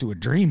want to talk to a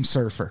dream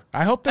surfer.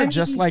 I hope they're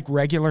just like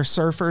regular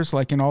surfers,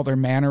 like in all their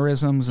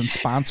mannerisms and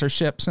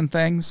sponsorships and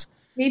things.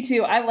 Me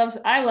too. I love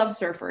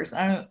surfers.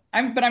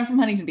 But I'm from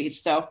Huntington Beach,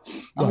 so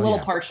I'm a little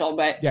partial.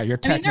 But yeah, you're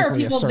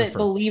technically a surfer. There are people that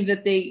believe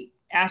that they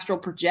astral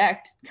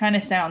project. Kind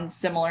of sounds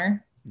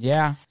similar.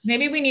 Yeah.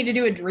 Maybe we need to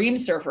do a dream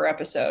surfer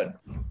episode.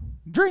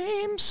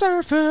 Dream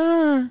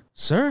surfer,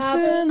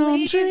 surfing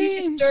on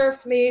dreams. You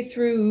surf me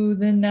through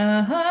the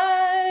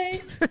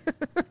night.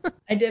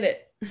 I did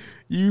it.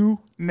 You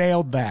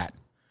nailed that.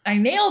 I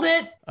nailed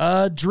it.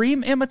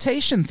 Dream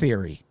imitation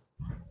theory.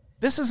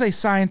 This is a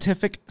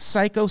scientific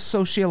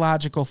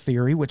psychosociological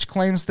theory which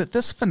claims that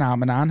this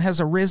phenomenon has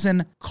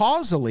arisen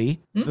causally.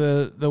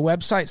 The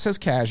website says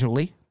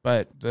casually,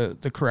 but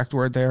the correct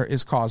word there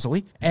is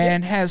causally,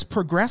 and has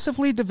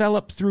progressively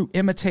developed through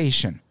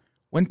imitation.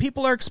 When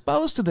people are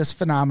exposed to this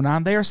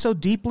phenomenon, they are so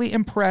deeply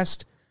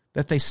impressed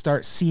that they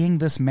start seeing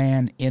this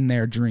man in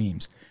their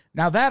dreams.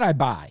 Now that I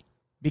buy,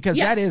 because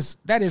that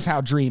is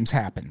how dreams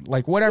happen.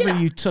 Like whatever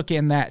you took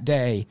in that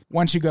day,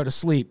 once you go to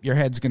sleep, your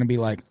head's going to be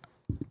like,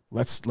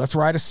 let's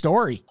write a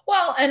story.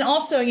 Well, and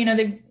also,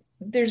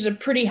 there's a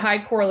pretty high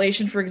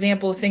correlation, for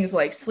example, of things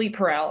like sleep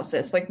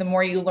paralysis. Like the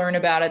more you learn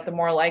about it, the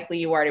more likely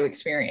you are to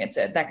experience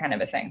it, that kind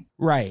of a thing.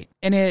 Right.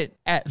 And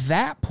at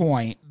that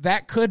point,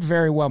 that could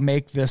very well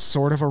make this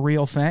sort of a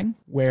real thing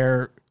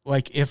where,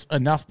 like, if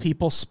enough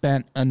people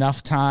spent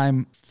enough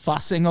time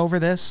fussing over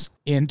this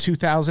in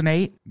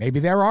 2008, maybe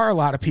there are a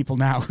lot of people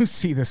now who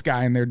see this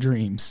guy in their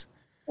dreams.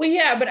 Well,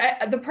 yeah,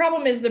 but the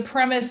problem is the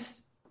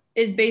premise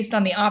is based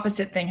on the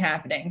opposite thing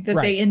happening, that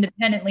they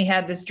independently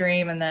had this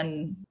dream. And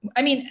then,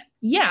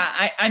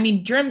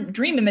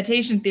 dream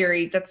imitation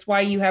theory, that's why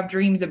you have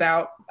dreams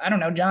about, I don't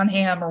know, John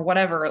Hamm or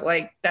whatever,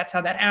 like that's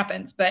how that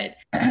happens. But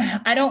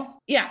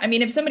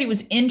if somebody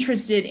was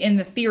interested in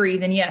the theory,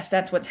 then yes,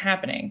 that's what's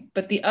happening.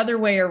 But the other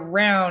way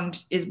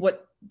around is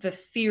what the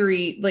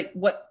theory, like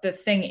what the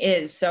thing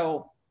is.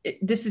 So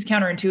this is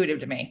counterintuitive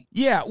to me.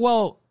 Yeah,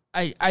 well,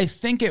 I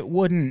think it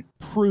wouldn't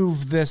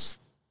prove this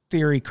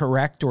theory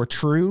correct or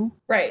true.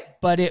 Right.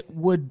 But it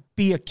would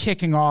be a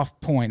kicking off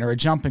point or a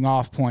jumping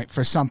off point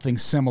for something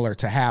similar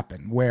to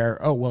happen where,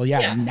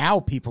 now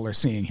people are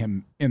seeing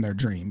him in their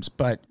dreams.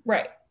 But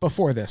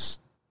before this,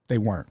 they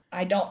weren't.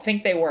 I don't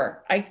think they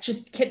were. I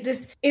just get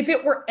this. If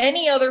it were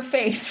any other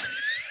face,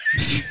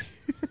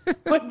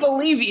 would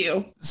believe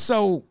you.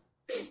 So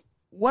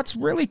what's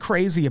really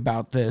crazy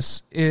about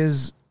this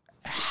is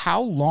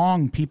how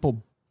long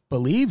people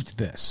believed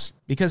this,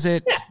 because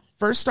it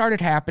first started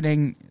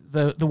happening.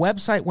 The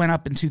website went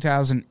up in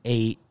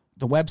 2008.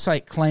 The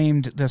website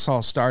claimed this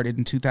all started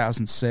in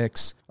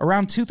 2006.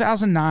 Around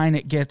 2009,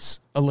 it gets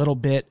a little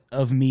bit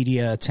of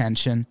media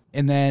attention,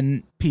 and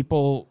then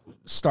people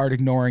start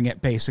ignoring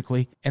it,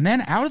 basically. And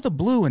then out of the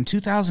blue in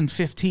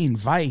 2015,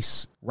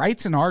 Vice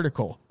writes an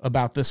article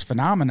about this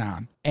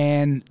phenomenon,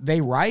 and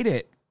they write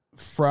it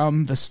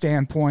from the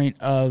standpoint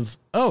of,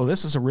 oh,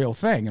 this is a real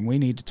thing, and we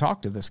need to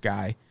talk to this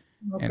guy.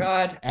 Oh,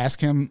 God. Ask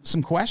him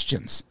some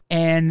questions.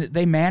 And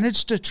they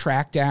managed to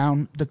track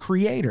down the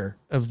creator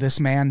of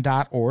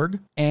thisman.org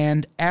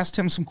and asked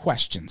him some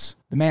questions.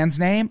 The man's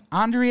name,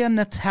 Andrea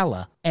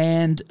Nutella.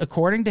 And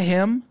according to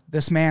him,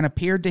 this man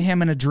appeared to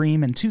him in a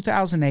dream in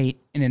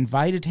 2008 and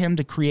invited him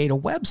to create a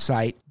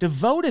website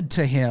devoted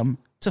to him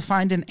to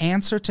find an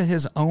answer to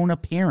his own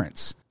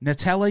appearance.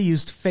 Nutella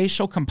used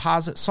facial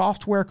composite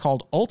software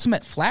called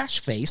Ultimate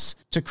Flash Face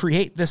to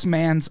create this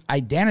man's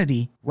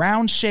identity: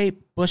 round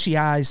shape, bushy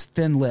eyes,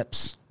 thin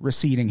lips,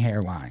 receding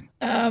hairline.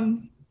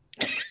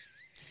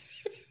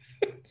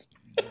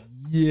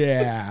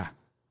 Yeah.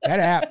 That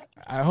app,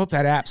 I hope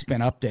that app's been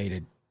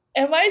updated.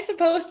 Am I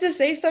supposed to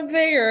say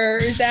something, or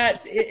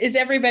is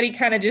everybody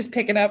kind of just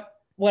picking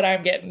up what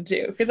I'm getting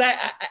to? Because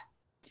I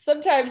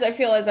sometimes I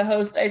feel as a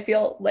host, I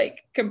feel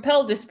like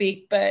compelled to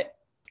speak, but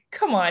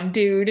come on,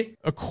 dude.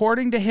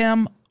 According to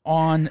him,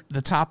 on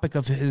the topic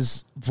of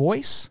his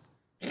voice,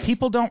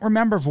 people don't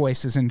remember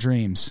voices in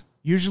dreams.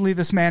 Usually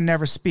this man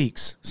never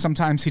speaks.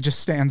 Sometimes he just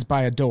stands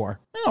by a door.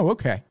 Oh,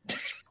 okay.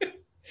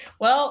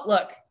 Well,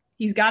 look,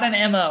 he's got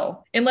an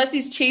MO. Unless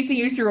he's chasing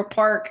you through a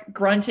park,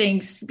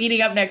 grunting,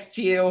 speeding up next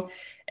to you,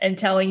 and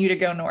telling you to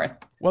go north.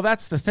 Well,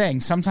 that's the thing.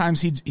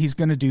 Sometimes he's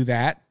going to do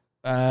that.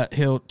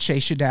 He'll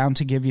chase you down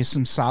to give you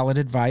some solid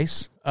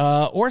advice.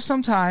 Or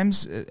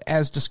sometimes,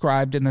 as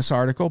described in this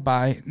article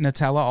by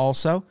Nutella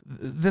also,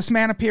 this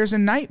man appears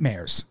in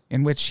nightmares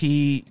in which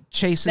he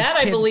chases... That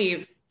I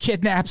believe.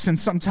 Kidnaps and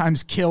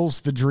sometimes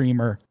kills the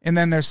dreamer. And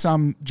then there's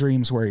some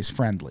dreams where he's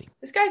friendly.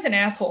 This guy's an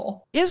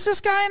asshole. Is this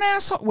guy an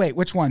asshole? Wait,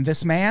 which one?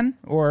 This man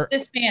or...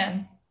 This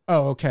man.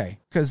 Oh, okay.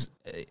 Because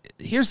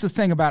here's the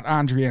thing about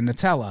Andrea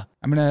Nutella.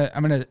 I'm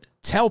gonna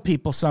tell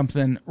people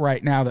something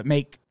right now that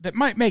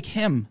might make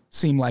him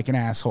seem like an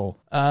asshole.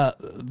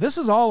 This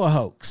is all a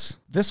hoax.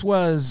 This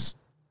was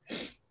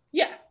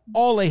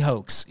all a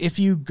hoax. If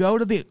you go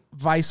to the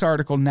Vice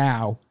article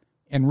now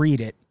and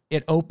read it,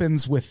 it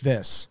opens with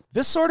this.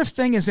 This sort of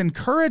thing is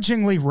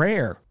encouragingly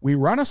rare. We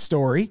run a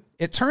story.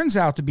 It turns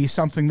out to be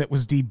something that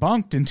was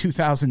debunked in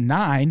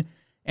 2009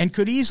 and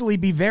could easily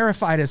be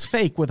verified as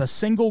fake with a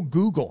single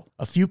Google.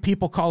 A few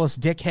people call us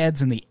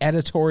dickheads and the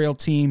editorial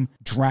team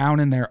drown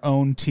in their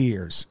own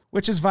tears,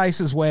 which is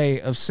Vice's way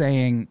of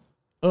saying,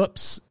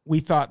 oops, we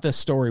thought this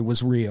story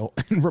was real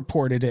and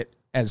reported it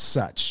as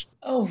such.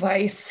 Oh,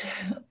 Vice.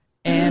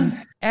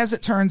 And as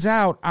it turns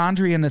out,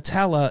 Andrea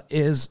Nutella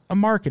is a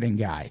marketing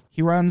guy.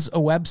 He runs a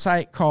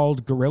website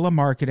called Guerrilla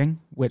Marketing,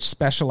 which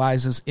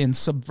specializes in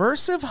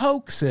subversive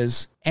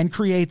hoaxes and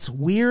creates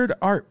weird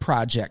art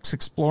projects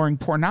exploring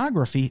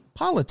pornography,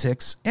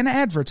 politics, and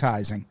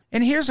advertising.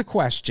 And here's a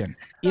question.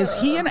 Is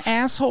he an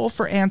asshole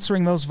for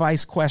answering those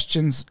Vice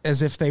questions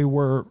as if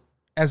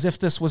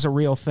this was a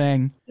real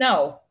thing?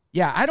 No.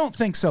 Yeah, I don't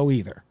think so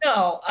either.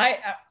 No,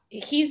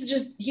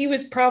 he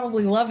was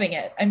probably loving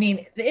it. I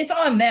mean, it's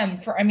on them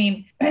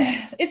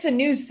it's a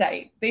news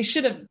site. They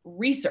should have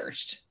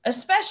researched,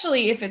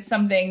 especially if it's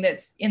something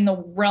that's in the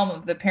realm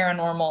of the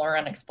paranormal or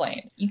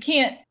unexplained. You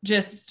can't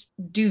just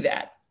do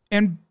that.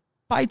 And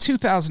by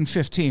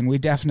 2015, we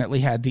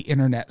definitely had the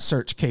internet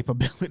search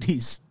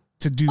capabilities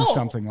to do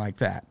something like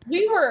that.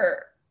 We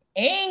were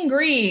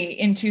angry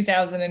in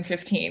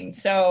 2015.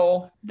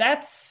 So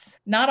that's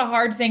not a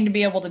hard thing to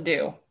be able to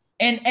do.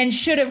 And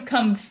should have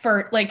come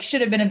first,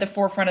 should have been at the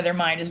forefront of their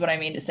mind is what I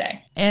mean to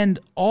say. And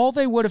all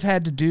they would have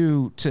had to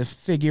do to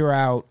figure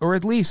out, or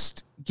at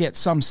least get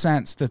some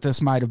sense that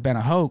this might have been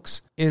a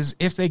hoax, is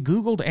if they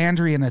Googled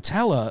Andrea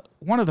Nutella,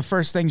 one of the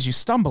first things you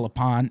stumble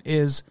upon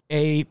is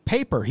a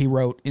paper he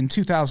wrote in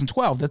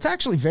 2012 that's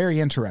actually very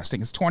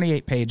interesting. It's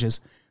 28 pages.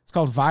 It's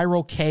called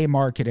Viral K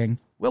Marketing.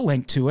 We'll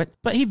link to it.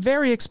 But he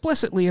very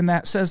explicitly in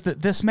that says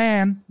that this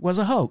man was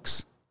a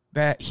hoax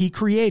that he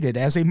created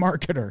as a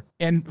marketer.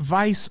 And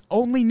Vice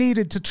only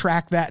needed to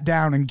track that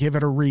down and give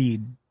it a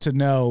read to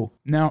know,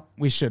 no,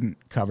 we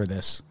shouldn't cover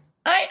this.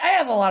 I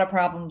have a lot of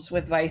problems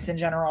with Vice in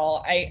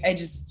general. I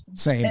just...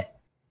 Same.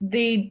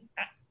 I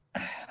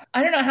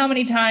don't know how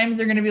many times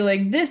they're going to be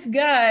like, this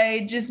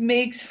guy just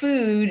makes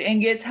food and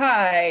gets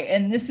high,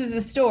 and this is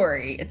a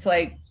story. It's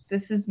like,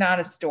 this is not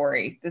a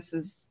story.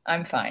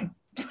 I'm fine.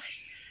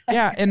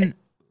 Yeah, and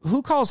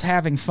who calls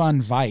having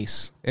fun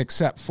Vice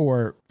except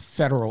for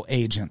federal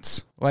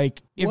agents?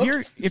 Like,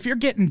 if you're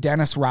getting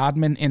Dennis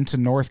Rodman into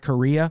North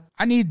Korea,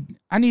 I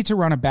need to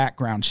run a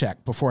background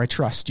check before I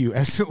trust you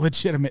as a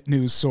legitimate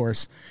news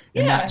source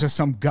and not just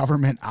some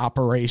government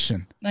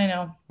operation. I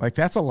know. Like,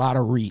 that's a lot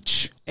of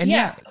reach. And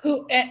yeah,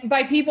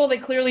 by people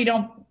that clearly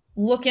don't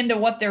look into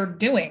what they're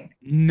doing.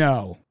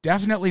 No,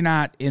 definitely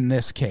not in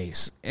this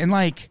case. And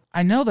like,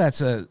 I know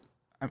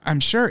I'm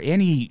sure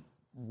any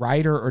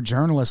writer or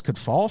journalist could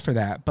fall for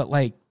that, but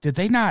like, did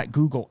they not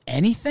Google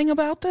anything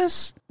about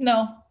this?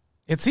 No.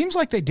 It seems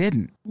like they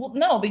didn't. Well,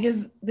 no,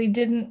 because they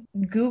didn't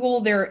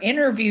Google their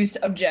interview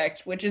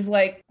subject, which is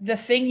like the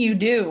thing you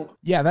do.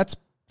 Yeah,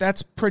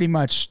 that's pretty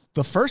much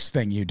the first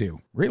thing you do,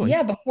 really.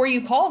 Yeah, before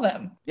you call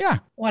them. Yeah.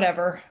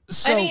 Whatever.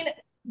 So, I mean,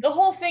 the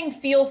whole thing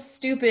feels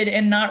stupid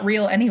and not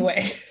real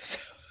anyway.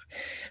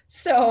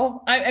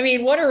 So I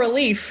mean, what a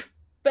relief.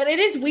 But it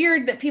is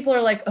weird that people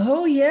are like,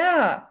 oh,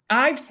 yeah,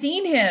 I've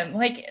seen him.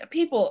 Like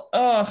people,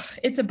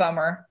 it's a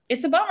bummer.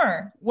 It's a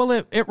bummer. Well,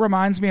 it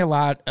reminds me a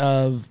lot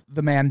of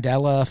the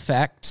Mandela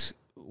effect,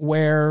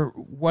 where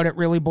what it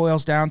really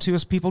boils down to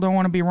is people don't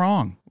want to be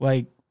wrong.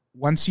 Like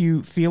once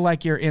you feel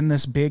like you're in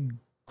this big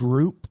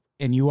group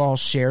and you all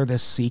share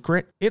this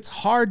secret, it's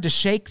hard to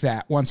shake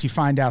that once you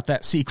find out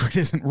that secret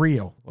isn't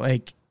real.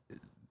 Like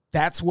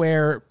that's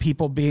where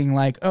people being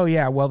like, oh,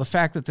 yeah, well, the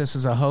fact that this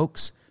is a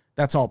hoax,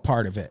 that's all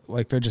part of it.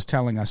 Like they're just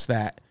telling us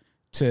that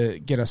to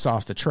get us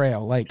off the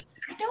trail. Like,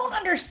 I don't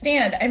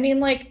understand. I mean,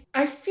 like,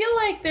 I feel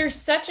like there's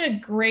such a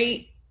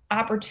great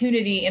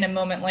opportunity in a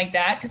moment like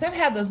that, because I've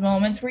had those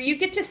moments where you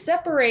get to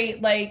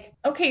separate like,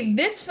 okay,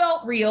 this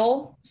felt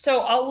real,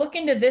 so I'll look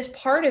into this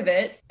part of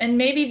it, and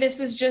maybe this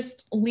is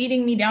just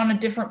leading me down a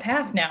different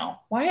path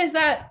now. Why is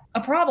that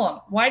a problem?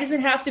 Why does it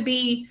have to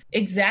be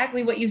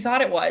exactly what you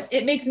thought it was?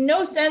 It makes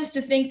no sense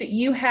to think that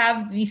you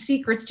have the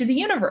secrets to the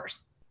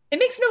universe. It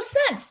makes no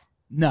sense.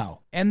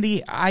 No. And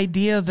the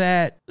idea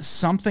that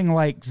something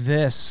like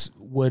this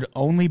would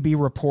only be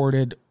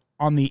reported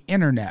on the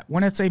internet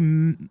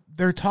when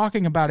they're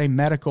talking about a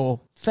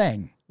medical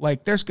thing,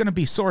 like there's going to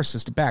be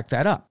sources to back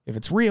that up if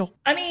it's real.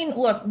 I mean,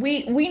 look,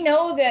 we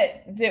know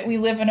that we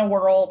live in a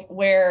world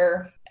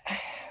where,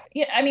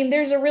 yeah, I mean,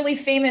 there's a really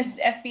famous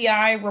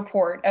FBI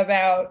report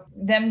about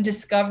them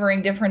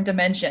discovering different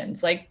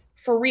dimensions, like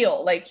for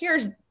real, like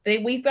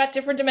we've got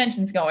different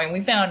dimensions going. We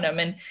found them,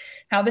 and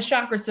how the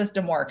chakra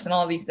system works and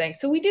all of these things.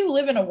 So we do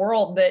live in a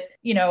world that,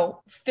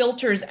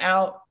 filters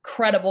out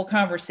credible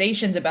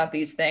conversations about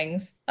these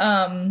things.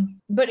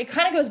 But it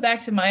kind of goes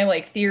back to my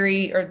like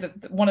theory, or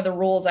one of the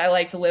rules I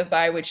like to live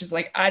by, which is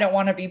like, I don't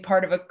want to be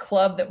part of a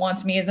club that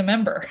wants me as a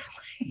member.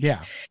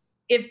 Yeah.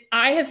 If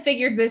I have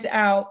figured this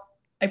out,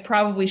 I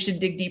probably should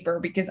dig deeper,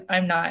 because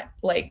I'm not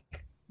like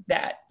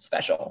that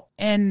special.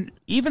 And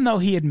even though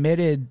he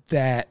admitted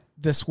that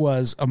this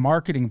was a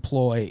marketing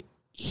ploy,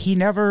 he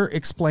never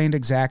explained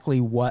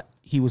exactly what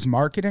he was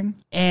marketing.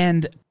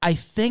 And I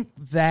think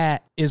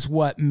that is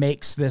what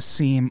makes this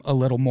seem a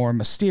little more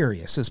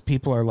mysterious, as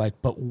people are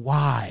like, but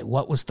why?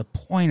 What was the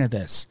point of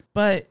this?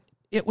 But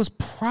it was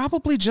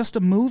probably just a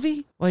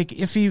movie. Like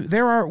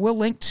we'll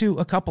link to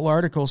a couple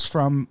articles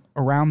from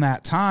around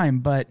that time,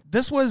 but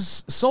this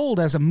was sold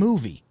as a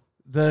movie.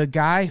 The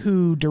guy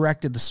who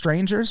directed The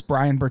Strangers,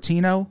 Brian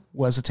Bertino,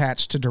 was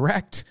attached to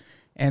direct,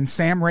 and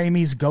Sam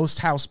Raimi's Ghost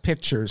House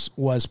Pictures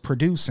was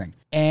producing.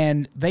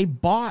 And they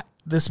bought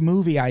this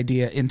movie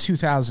idea in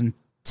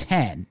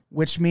 2010,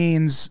 which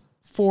means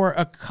for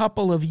a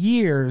couple of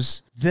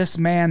years,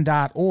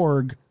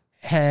 thisman.org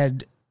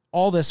had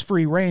all this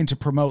free reign to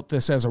promote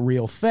this as a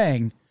real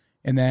thing.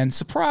 And then,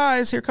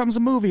 surprise, here comes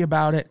a movie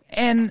about it.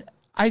 And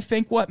I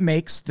think what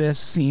makes this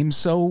seem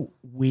so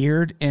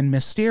weird and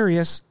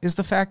mysterious is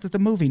the fact that the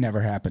movie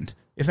never happened.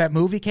 If that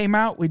movie came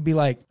out, we'd be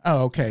like,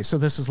 oh, okay, so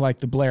this is like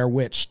the Blair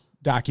Witch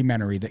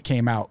documentary that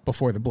came out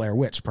before the Blair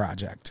Witch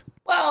Project.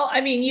 Well,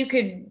 I mean, you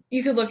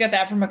could look at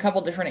that from a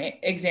couple different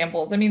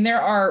examples. I mean,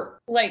 there are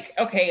like,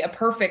 okay, a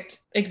perfect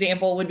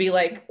example would be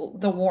like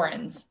the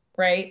Warrens,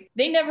 right?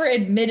 They never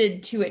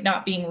admitted to it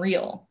not being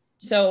real.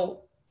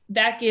 So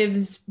that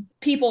gives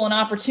people an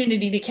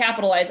opportunity to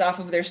capitalize off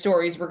of their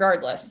stories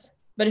regardless.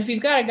 But if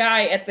you've got a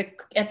guy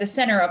at the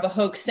center of a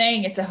hoax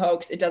saying it's a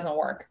hoax, it doesn't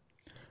work.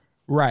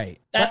 Right.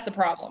 That's the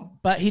problem.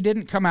 But he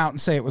didn't come out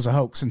and say it was a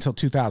hoax until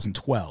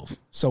 2012.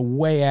 So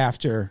way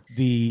after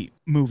the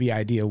movie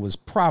idea was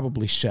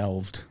probably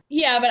shelved.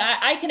 Yeah, but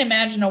I can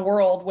imagine a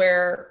world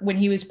where when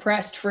he was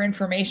pressed for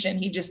information,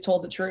 he just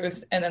told the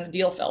truth and then the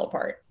deal fell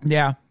apart.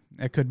 Yeah,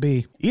 it could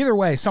be. Either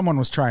way, someone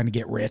was trying to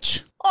get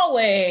rich.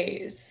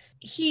 Always.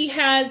 He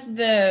has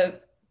the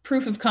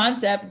proof of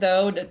concept,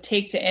 though, to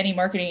take to any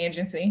marketing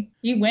agency.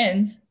 He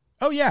wins.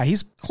 Oh, yeah,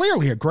 he's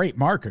clearly a great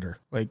marketer.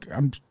 Like,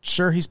 I'm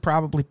sure he's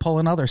probably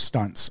pulling other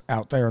stunts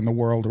out there in the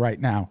world right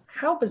now.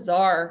 How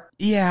bizarre.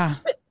 Yeah.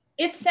 But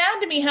it's sad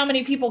to me how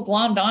many people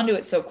glommed onto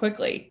it so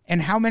quickly.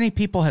 And how many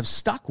people have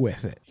stuck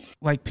with it.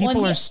 Like,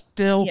 people are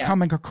still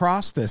coming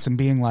across this and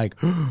being like,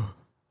 oh,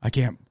 I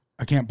can't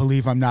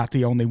believe I'm not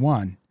the only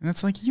one. And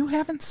it's like, you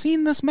haven't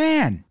seen this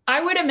man.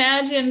 I would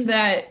imagine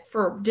that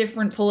for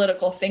different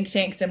political think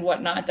tanks and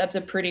whatnot, that's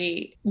a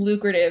pretty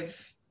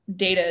lucrative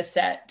data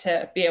set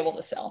to be able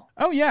to sell.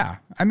 Oh, yeah.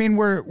 I mean,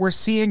 we're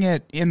seeing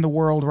it in the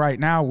world right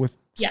now with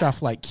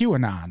stuff like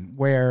QAnon,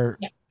 where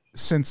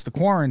since the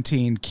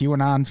quarantine,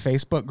 QAnon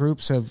Facebook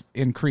groups have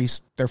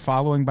increased their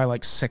following by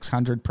like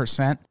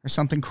 600% or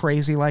something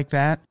crazy like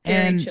that.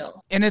 Very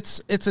chill. And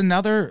it's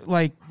another,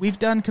 like, we've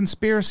done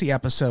conspiracy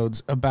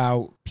episodes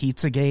about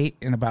Pizzagate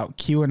and about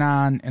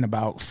QAnon and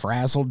about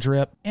Frazzle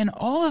Drip and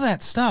all of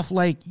that stuff.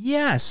 Like,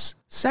 yes,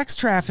 sex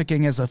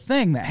trafficking is a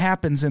thing that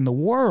happens in the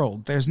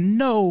world. There's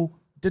no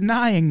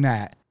denying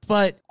that.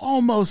 But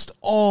almost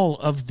all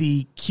of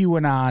the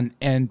QAnon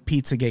and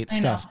Pizzagate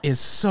stuff is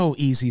so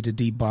easy to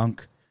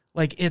debunk.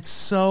 Like,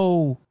 it's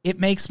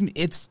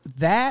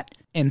that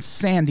and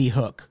Sandy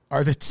Hook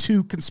are the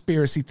two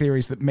conspiracy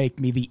theories that make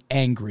me the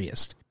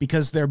angriest,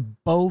 because they're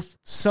both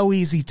so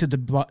easy to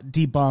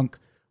debunk,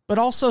 but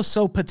also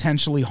so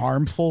potentially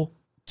harmful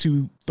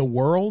to the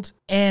world.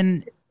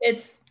 And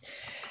it's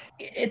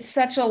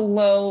such a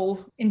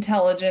low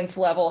intelligence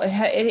level.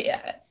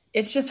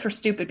 It's just for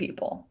stupid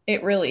people.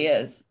 It really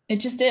is. It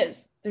just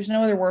is. There's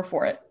no other word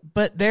for it.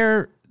 But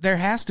there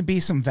has to be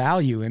some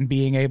value in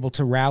being able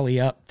to rally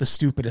up the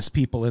stupidest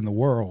people in the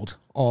world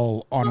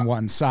all on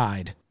one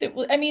side.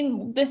 I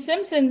mean, The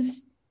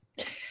Simpsons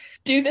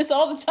do this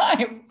all the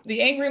time.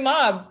 The angry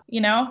mob,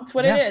 it's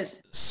what it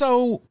is.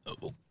 So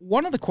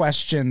one of the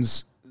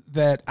questions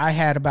that I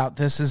had about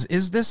this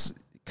is this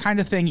kind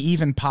of thing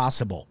even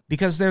possible?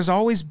 Because there's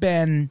always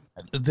been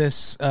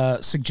this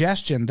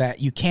suggestion that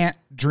you can't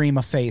dream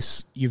a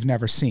face you've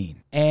never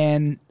seen.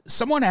 And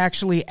someone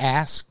actually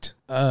asked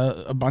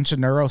a bunch of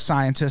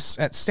neuroscientists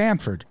at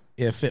Stanford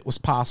if it was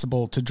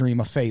possible to dream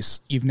a face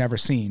you've never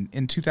seen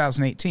in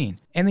 2018.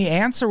 And the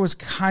answer was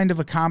kind of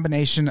a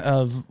combination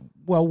of,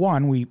 well,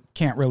 one, we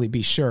can't really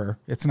be sure.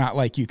 It's not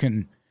like you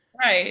can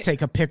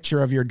take a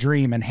picture of your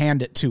dream and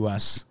hand it to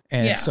us,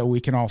 and so we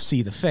can all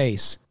see the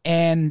face.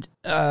 And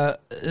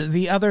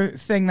the other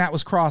thing that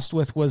was crossed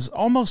with was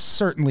almost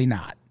certainly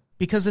not,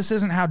 because this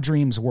isn't how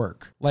dreams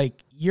work.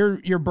 Like,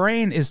 your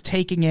brain is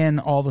taking in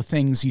all the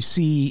things you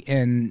see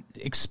and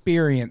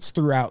experience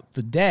throughout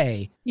the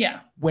day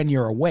when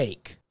you're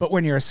awake. But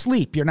when you're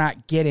asleep, you're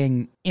not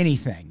getting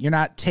anything. You're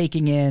not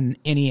taking in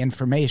any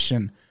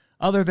information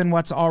other than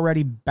what's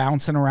already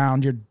bouncing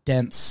around your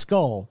dense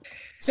skull.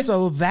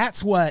 So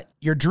that's what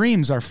your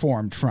dreams are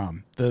formed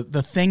from,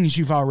 the things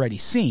you've already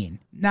seen,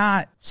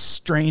 not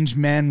strange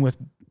men with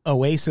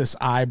Oasis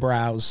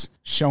eyebrows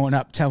showing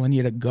up telling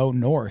you to go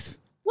north.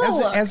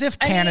 Well, as if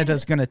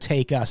Canada's going to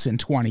take us in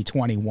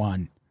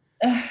 2021.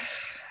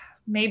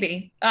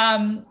 Maybe.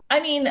 I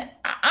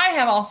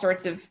have all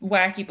sorts of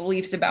wacky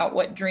beliefs about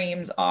what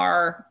dreams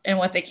are and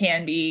what they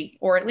can be,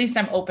 or at least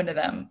I'm open to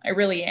them. I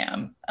really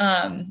am.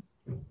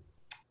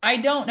 I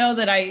don't know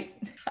that I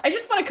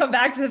just want to come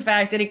back to the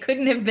fact that it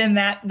couldn't have been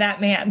that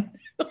man.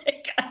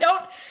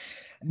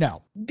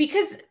 No.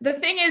 Because the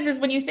thing is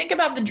when you think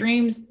about the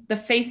dreams, the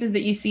faces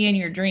that you see in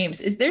your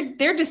dreams, is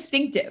they're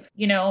distinctive,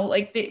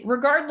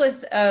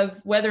 regardless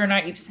of whether or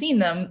not you've seen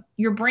them,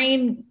 your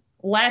brain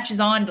latches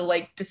on to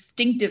like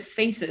distinctive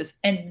faces.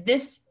 And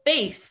this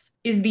face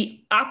is the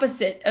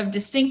opposite of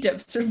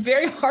distinctive. So it's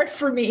very hard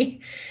for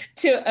me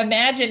to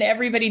imagine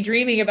everybody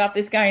dreaming about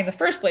this guy in the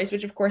first place,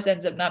 which of course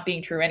ends up not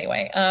being true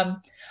anyway.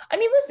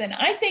 Listen,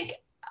 I think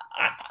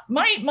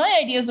my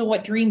ideas of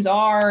what dreams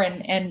are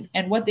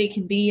and what they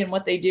can be and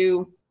what they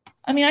do,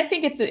 I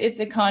think it's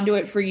a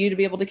conduit for you to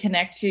be able to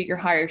connect to your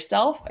higher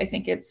self. I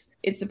think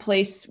it's a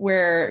place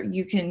where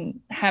you can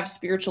have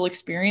spiritual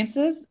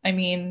experiences.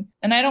 And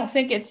I don't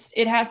think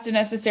it has to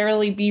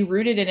necessarily be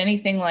rooted in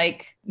anything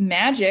like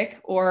magic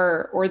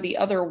or the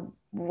other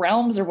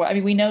realms or what.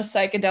 We know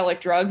psychedelic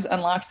drugs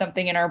unlock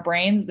something in our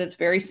brains that's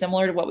very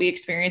similar to what we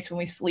experience when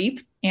we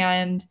sleep.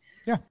 And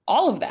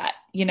all of that,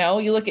 you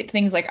look at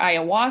things like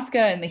ayahuasca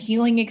and the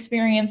healing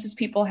experiences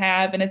people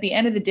have. And at the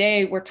end of the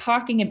day, we're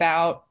talking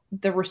about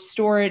the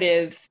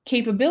restorative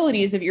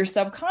capabilities of your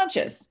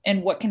subconscious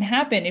and what can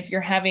happen if you're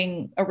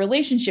having a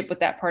relationship with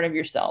that part of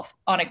yourself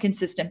on a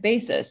consistent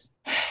basis.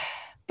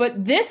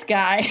 But this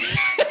guy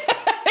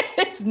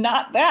is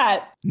not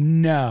that.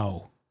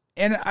 No.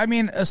 And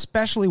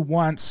especially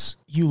once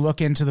you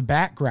look into the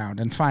background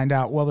and find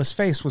out, well, this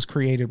face was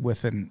created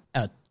with an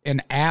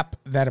app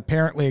that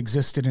apparently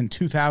existed in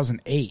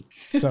 2008.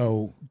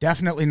 So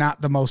definitely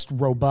not the most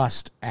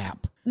robust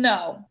app.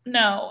 No.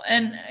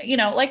 And,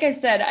 like I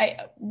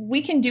said,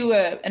 we can do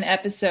an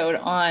episode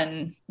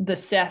on the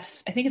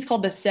Seth. I think it's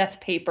called the Seth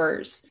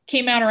Papers.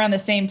 Came out around the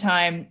same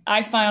time.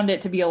 I found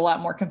it to be a lot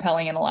more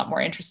compelling and a lot more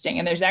interesting.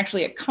 And there's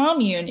actually a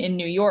commune in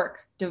New York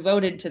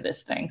devoted to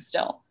this thing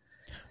still.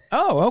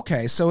 Oh,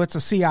 okay. So it's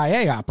a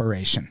CIA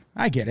operation.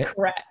 I get it.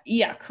 Correct.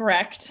 Yeah,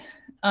 correct.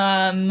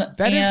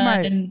 That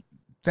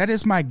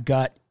is my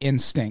gut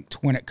instinct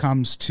when it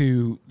comes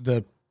to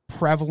the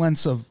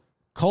prevalence of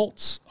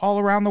cults all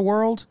around the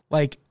world.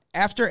 Like,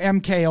 after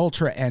MK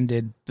Ultra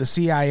ended, the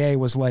CIA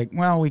was like,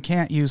 well, we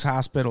can't use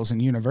hospitals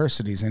and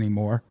universities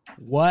anymore.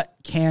 What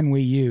can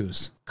we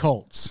use?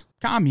 Cults,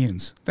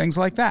 communes, things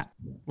like that.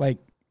 Like,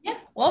 yeah,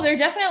 well, they're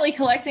definitely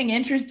collecting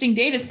interesting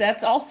data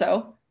sets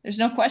also. There's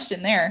no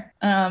question there.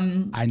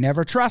 I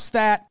never trust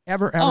that.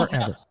 Ever.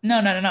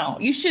 No.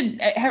 You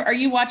should. Are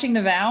you watching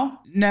The Vow?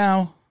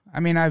 No. I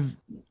mean,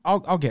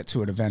 I'll get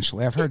to it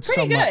eventually. I've heard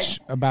so much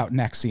about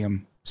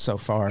Nexium so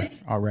far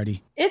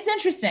already. It's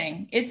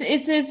interesting.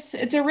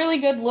 It's a really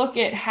good look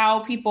at how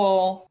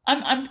people.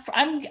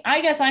 I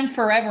guess I'm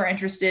forever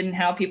interested in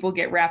how people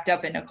get wrapped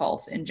up in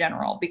occults in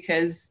general,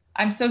 because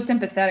I'm so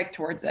sympathetic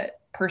towards it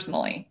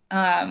personally.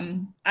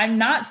 I'm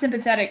not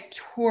sympathetic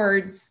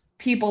towards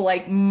people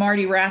like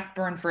Marty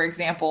Rathburn, for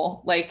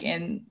example.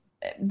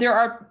 There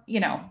are,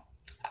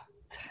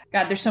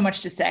 God, there's so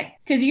much to say,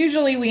 because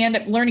usually we end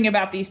up learning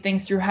about these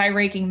things through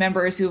high-ranking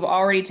members who've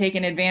already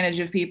taken advantage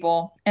of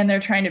people, and they're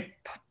trying to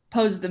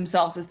pose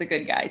themselves as the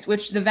good guys,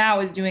 which the Vow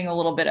is doing a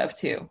little bit of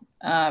too.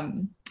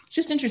 It's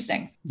just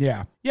interesting.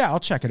 Yeah, I'll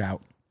check it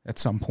out at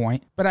some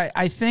point. But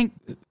I think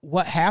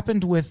what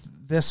happened with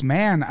this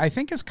man, I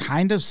think, is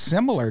kind of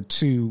similar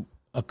to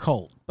a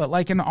cult, but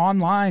like an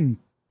online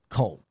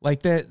cult,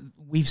 like that.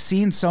 We've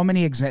seen so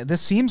many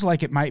this seems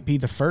like it might be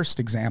the first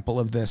example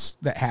of this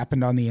that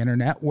happened on the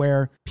internet,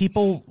 where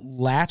people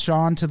latch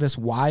on to this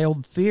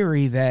wild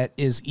theory that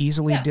is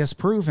easily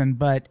disproven,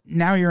 but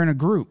now you're in a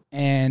group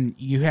and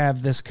you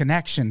have this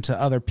connection to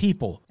other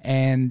people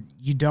and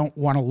you don't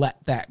want to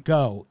let that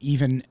go,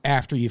 even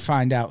after you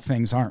find out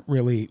things aren't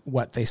really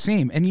what they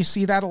seem. And you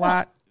see that a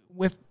lot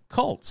with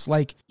cults.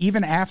 Like,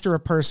 even after a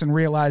person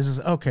realizes,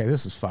 okay,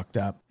 this is fucked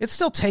up, it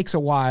still takes a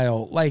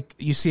while. Like,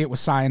 you see it with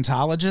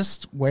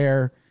Scientologists,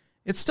 where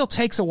it still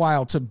takes a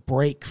while to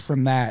break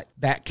from that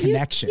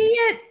connection. You see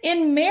it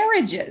in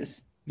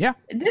marriages. Yeah.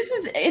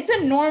 It's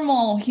a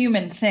normal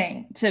human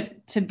thing to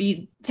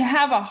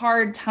have a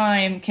hard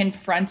time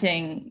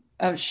confronting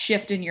a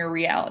shift in your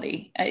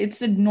reality.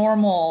 It's a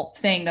normal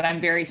thing that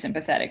I'm very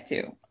sympathetic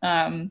to.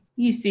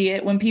 You see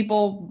it when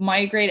people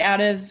migrate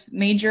out of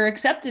major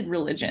accepted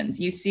religions.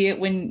 You see it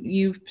when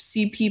you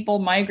see people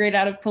migrate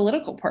out of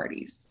political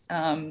parties.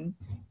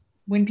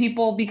 When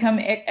people become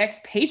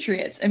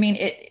expatriates. I mean,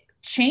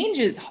 change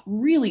is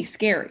really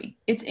scary.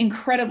 It's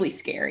incredibly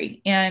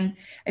scary. And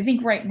I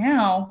think right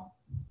now,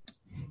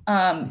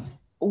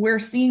 we're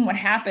seeing what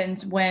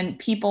happens when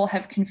people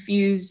have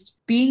confused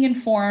being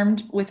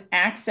informed with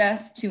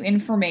access to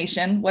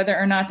information. Whether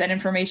or not that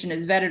information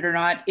is vetted or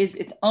not is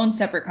its own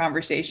separate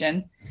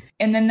conversation.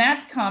 And then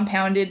that's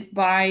compounded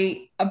by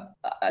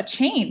a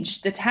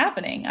change that's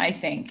happening, I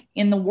think,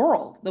 in the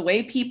world. The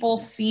way people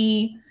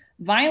see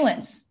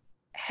violence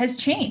has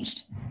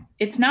changed.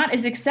 It's not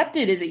as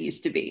accepted as it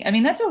used to be. I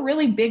mean, that's a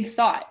really big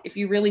thought if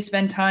you really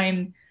spend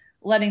time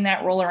letting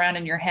that roll around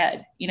in your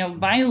head.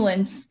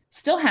 Violence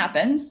still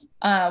happens,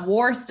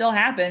 war still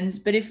happens,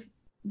 but if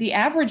the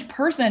average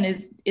person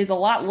is a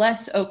lot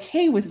less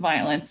okay with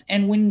violence,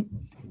 and when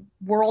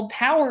world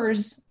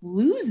powers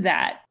lose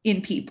that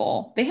in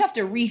people, they have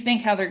to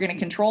rethink how they're going to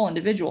control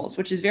individuals,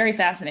 which is very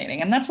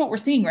fascinating. And that's what we're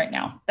seeing right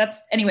now.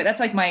 That's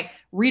like my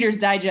Reader's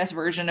Digest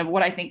version of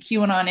what I think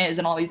QAnon is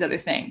and all these other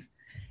things.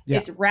 Yeah.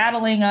 It's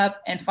rattling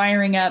up and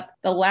firing up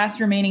the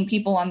last remaining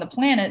people on the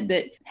planet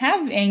that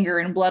have anger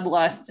and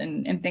bloodlust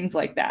and things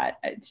like that.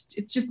 It's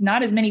just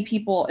not as many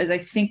people as I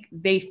think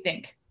they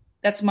think.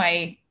 That's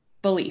my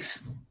belief.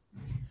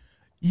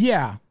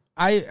 Yeah,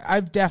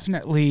 I've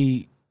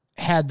definitely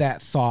had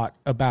that thought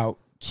about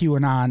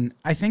QAnon.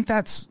 I think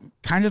that's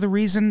kind of the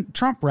reason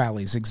Trump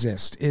rallies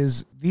exist,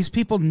 is these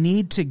people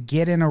need to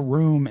get in a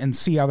room and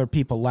see other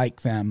people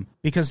like them,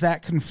 because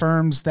that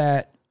confirms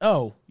that,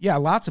 oh, yeah,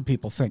 lots of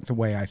people think the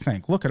way I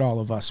think. Look at all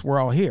of us. We're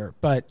all here.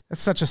 But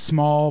it's such a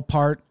small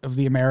part of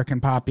the American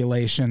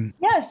population.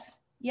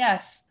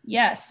 Yes.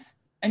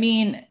 I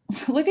mean,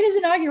 look at his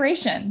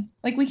inauguration.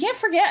 Like, we can't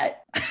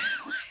forget.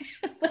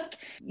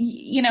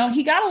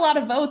 He got a lot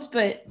of votes,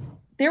 but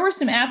there was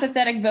some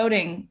apathetic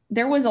voting.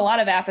 There was a lot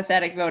of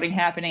apathetic voting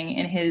happening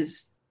in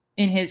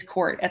his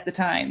court at the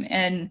time.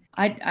 And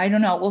I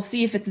don't know. We'll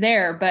see if it's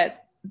there.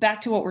 But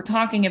back to what we're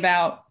talking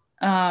about,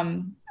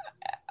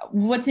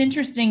 what's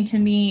interesting to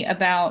me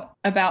about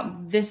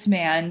this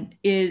man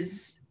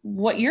is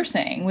what you're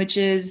saying, which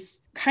is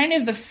kind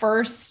of the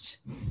first,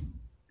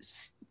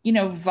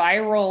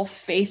 viral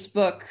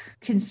Facebook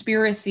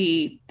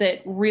conspiracy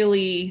that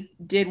really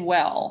did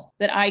well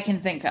that I can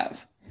think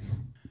of.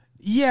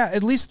 Yeah,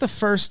 at least the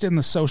first in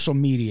the social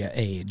media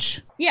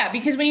age. Yeah,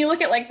 because when you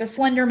look at like the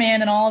Slender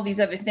Man and all of these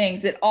other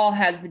things, it all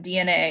has the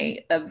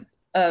DNA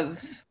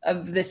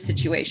of this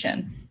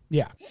situation.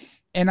 Yeah.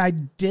 And I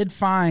did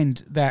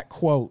find that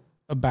quote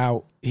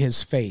about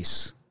his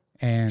face,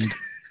 and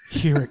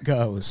here it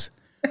goes.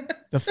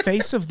 The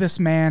face of this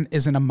man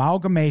is an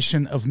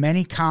amalgamation of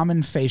many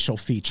common facial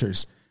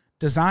features,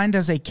 designed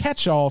as a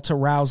catch-all to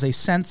rouse a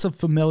sense of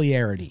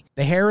familiarity.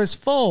 The hair is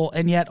full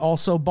and yet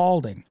also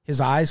balding. His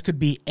eyes could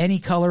be any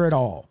color at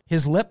all.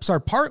 His lips are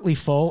partly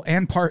full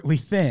and partly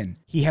thin.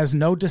 He has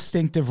no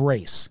distinctive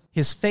race.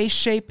 His face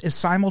shape is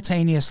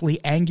simultaneously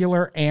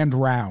angular and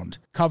round.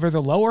 Cover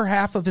the lower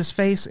half of his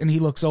face and he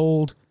looks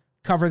old.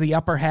 Cover the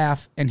upper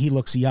half and he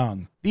looks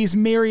young. These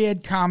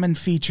myriad common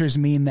features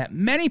mean that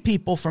many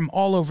people from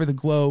all over the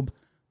globe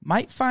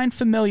might find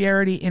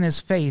familiarity in his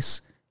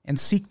face and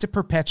seek to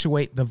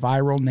perpetuate the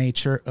viral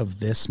nature of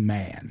this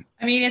man.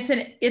 I mean,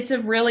 it's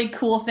a really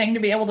cool thing to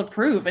be able to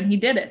prove, and he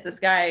did it. This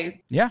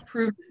guy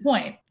proved his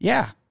point.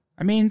 Yeah.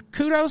 I mean,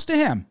 kudos to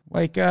him.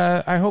 Like,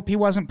 I hope he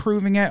wasn't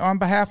proving it on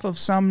behalf of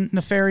some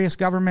nefarious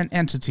government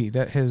entity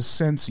that has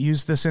since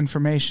used this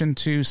information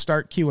to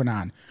start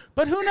QAnon.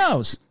 But who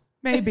knows?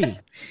 Maybe.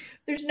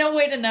 There's no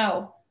way to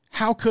know.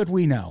 How could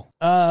we know?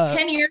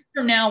 10 years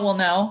from now, we'll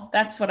know.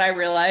 That's what I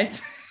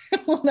realize.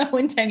 We'll know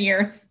in 10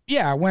 years.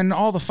 Yeah, when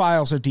all the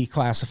files are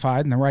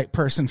declassified and the right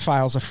person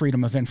files a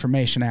Freedom of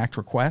Information Act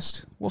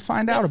request, we'll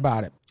find out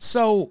about it.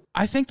 So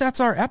I think that's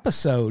our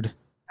episode.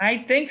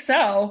 I think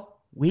so.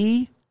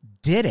 We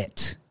did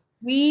it.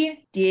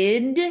 We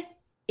did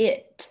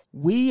it.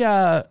 We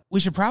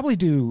should probably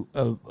do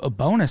a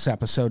bonus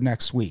episode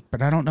next week,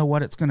 but I don't know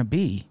what it's going to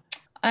be.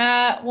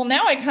 Well,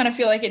 now I kind of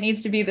feel like it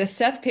needs to be the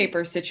Seth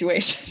paper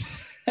situation.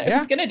 I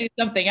was going to do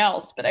something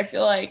else, but I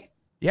feel like.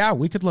 Yeah,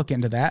 we could look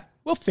into that.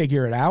 We'll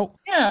figure it out.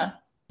 Yeah.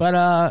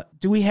 But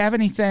do we have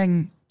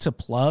anything to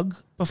plug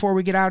before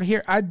we get out of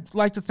here? I'd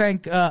like to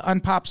thank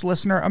Unpop's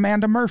listener,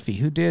 Amanda Murphy,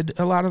 who did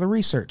a lot of the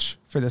research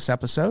for this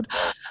episode.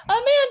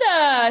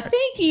 Amanda,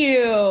 thank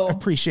you.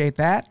 Appreciate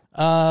that.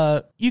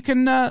 You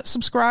can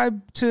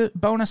subscribe to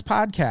bonus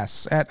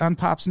podcasts at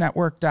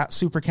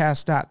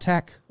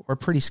unpopsnetwork.supercast.tech or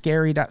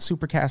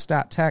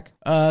prettyscary.supercast.tech.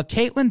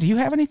 Caitlin, do you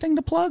have anything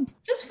to plug?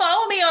 Just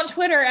follow me on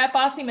Twitter at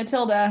Bossy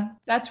Matilda.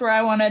 That's where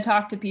I want to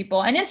talk to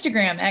people. And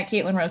Instagram at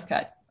Caitlin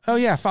Rosecut. Oh,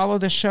 yeah. Follow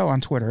this show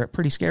on Twitter at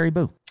Pretty Scary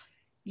Boo.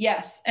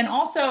 Yes. And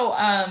also,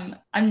 I'm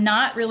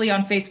not really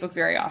on Facebook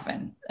very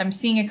often. I'm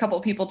seeing a couple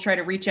of people try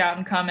to reach out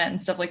and comment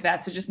and stuff like that.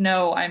 So just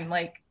know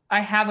I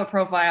have a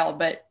profile,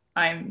 but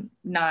I'm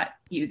not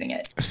using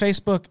it.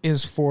 Facebook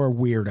is for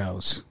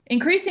weirdos.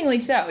 Increasingly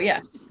so,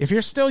 yes. If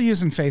you're still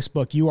using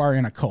Facebook, you are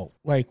in a cult.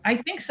 I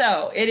think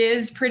so. It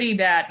is pretty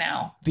bad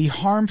now. The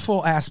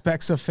harmful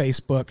aspects of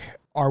Facebook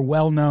are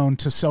well known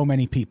to so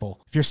many people.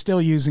 If you're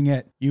still using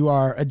it, you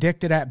are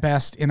addicted at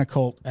best, in a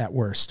cult at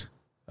worst.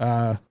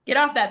 Get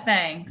off that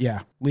thing.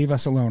 Yeah, leave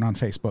us alone on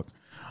Facebook.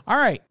 All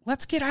right,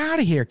 let's get out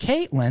of here.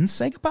 Caitlin,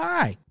 say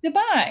goodbye.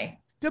 Goodbye.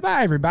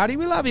 Goodbye, everybody.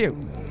 We love you.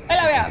 I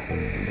love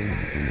you.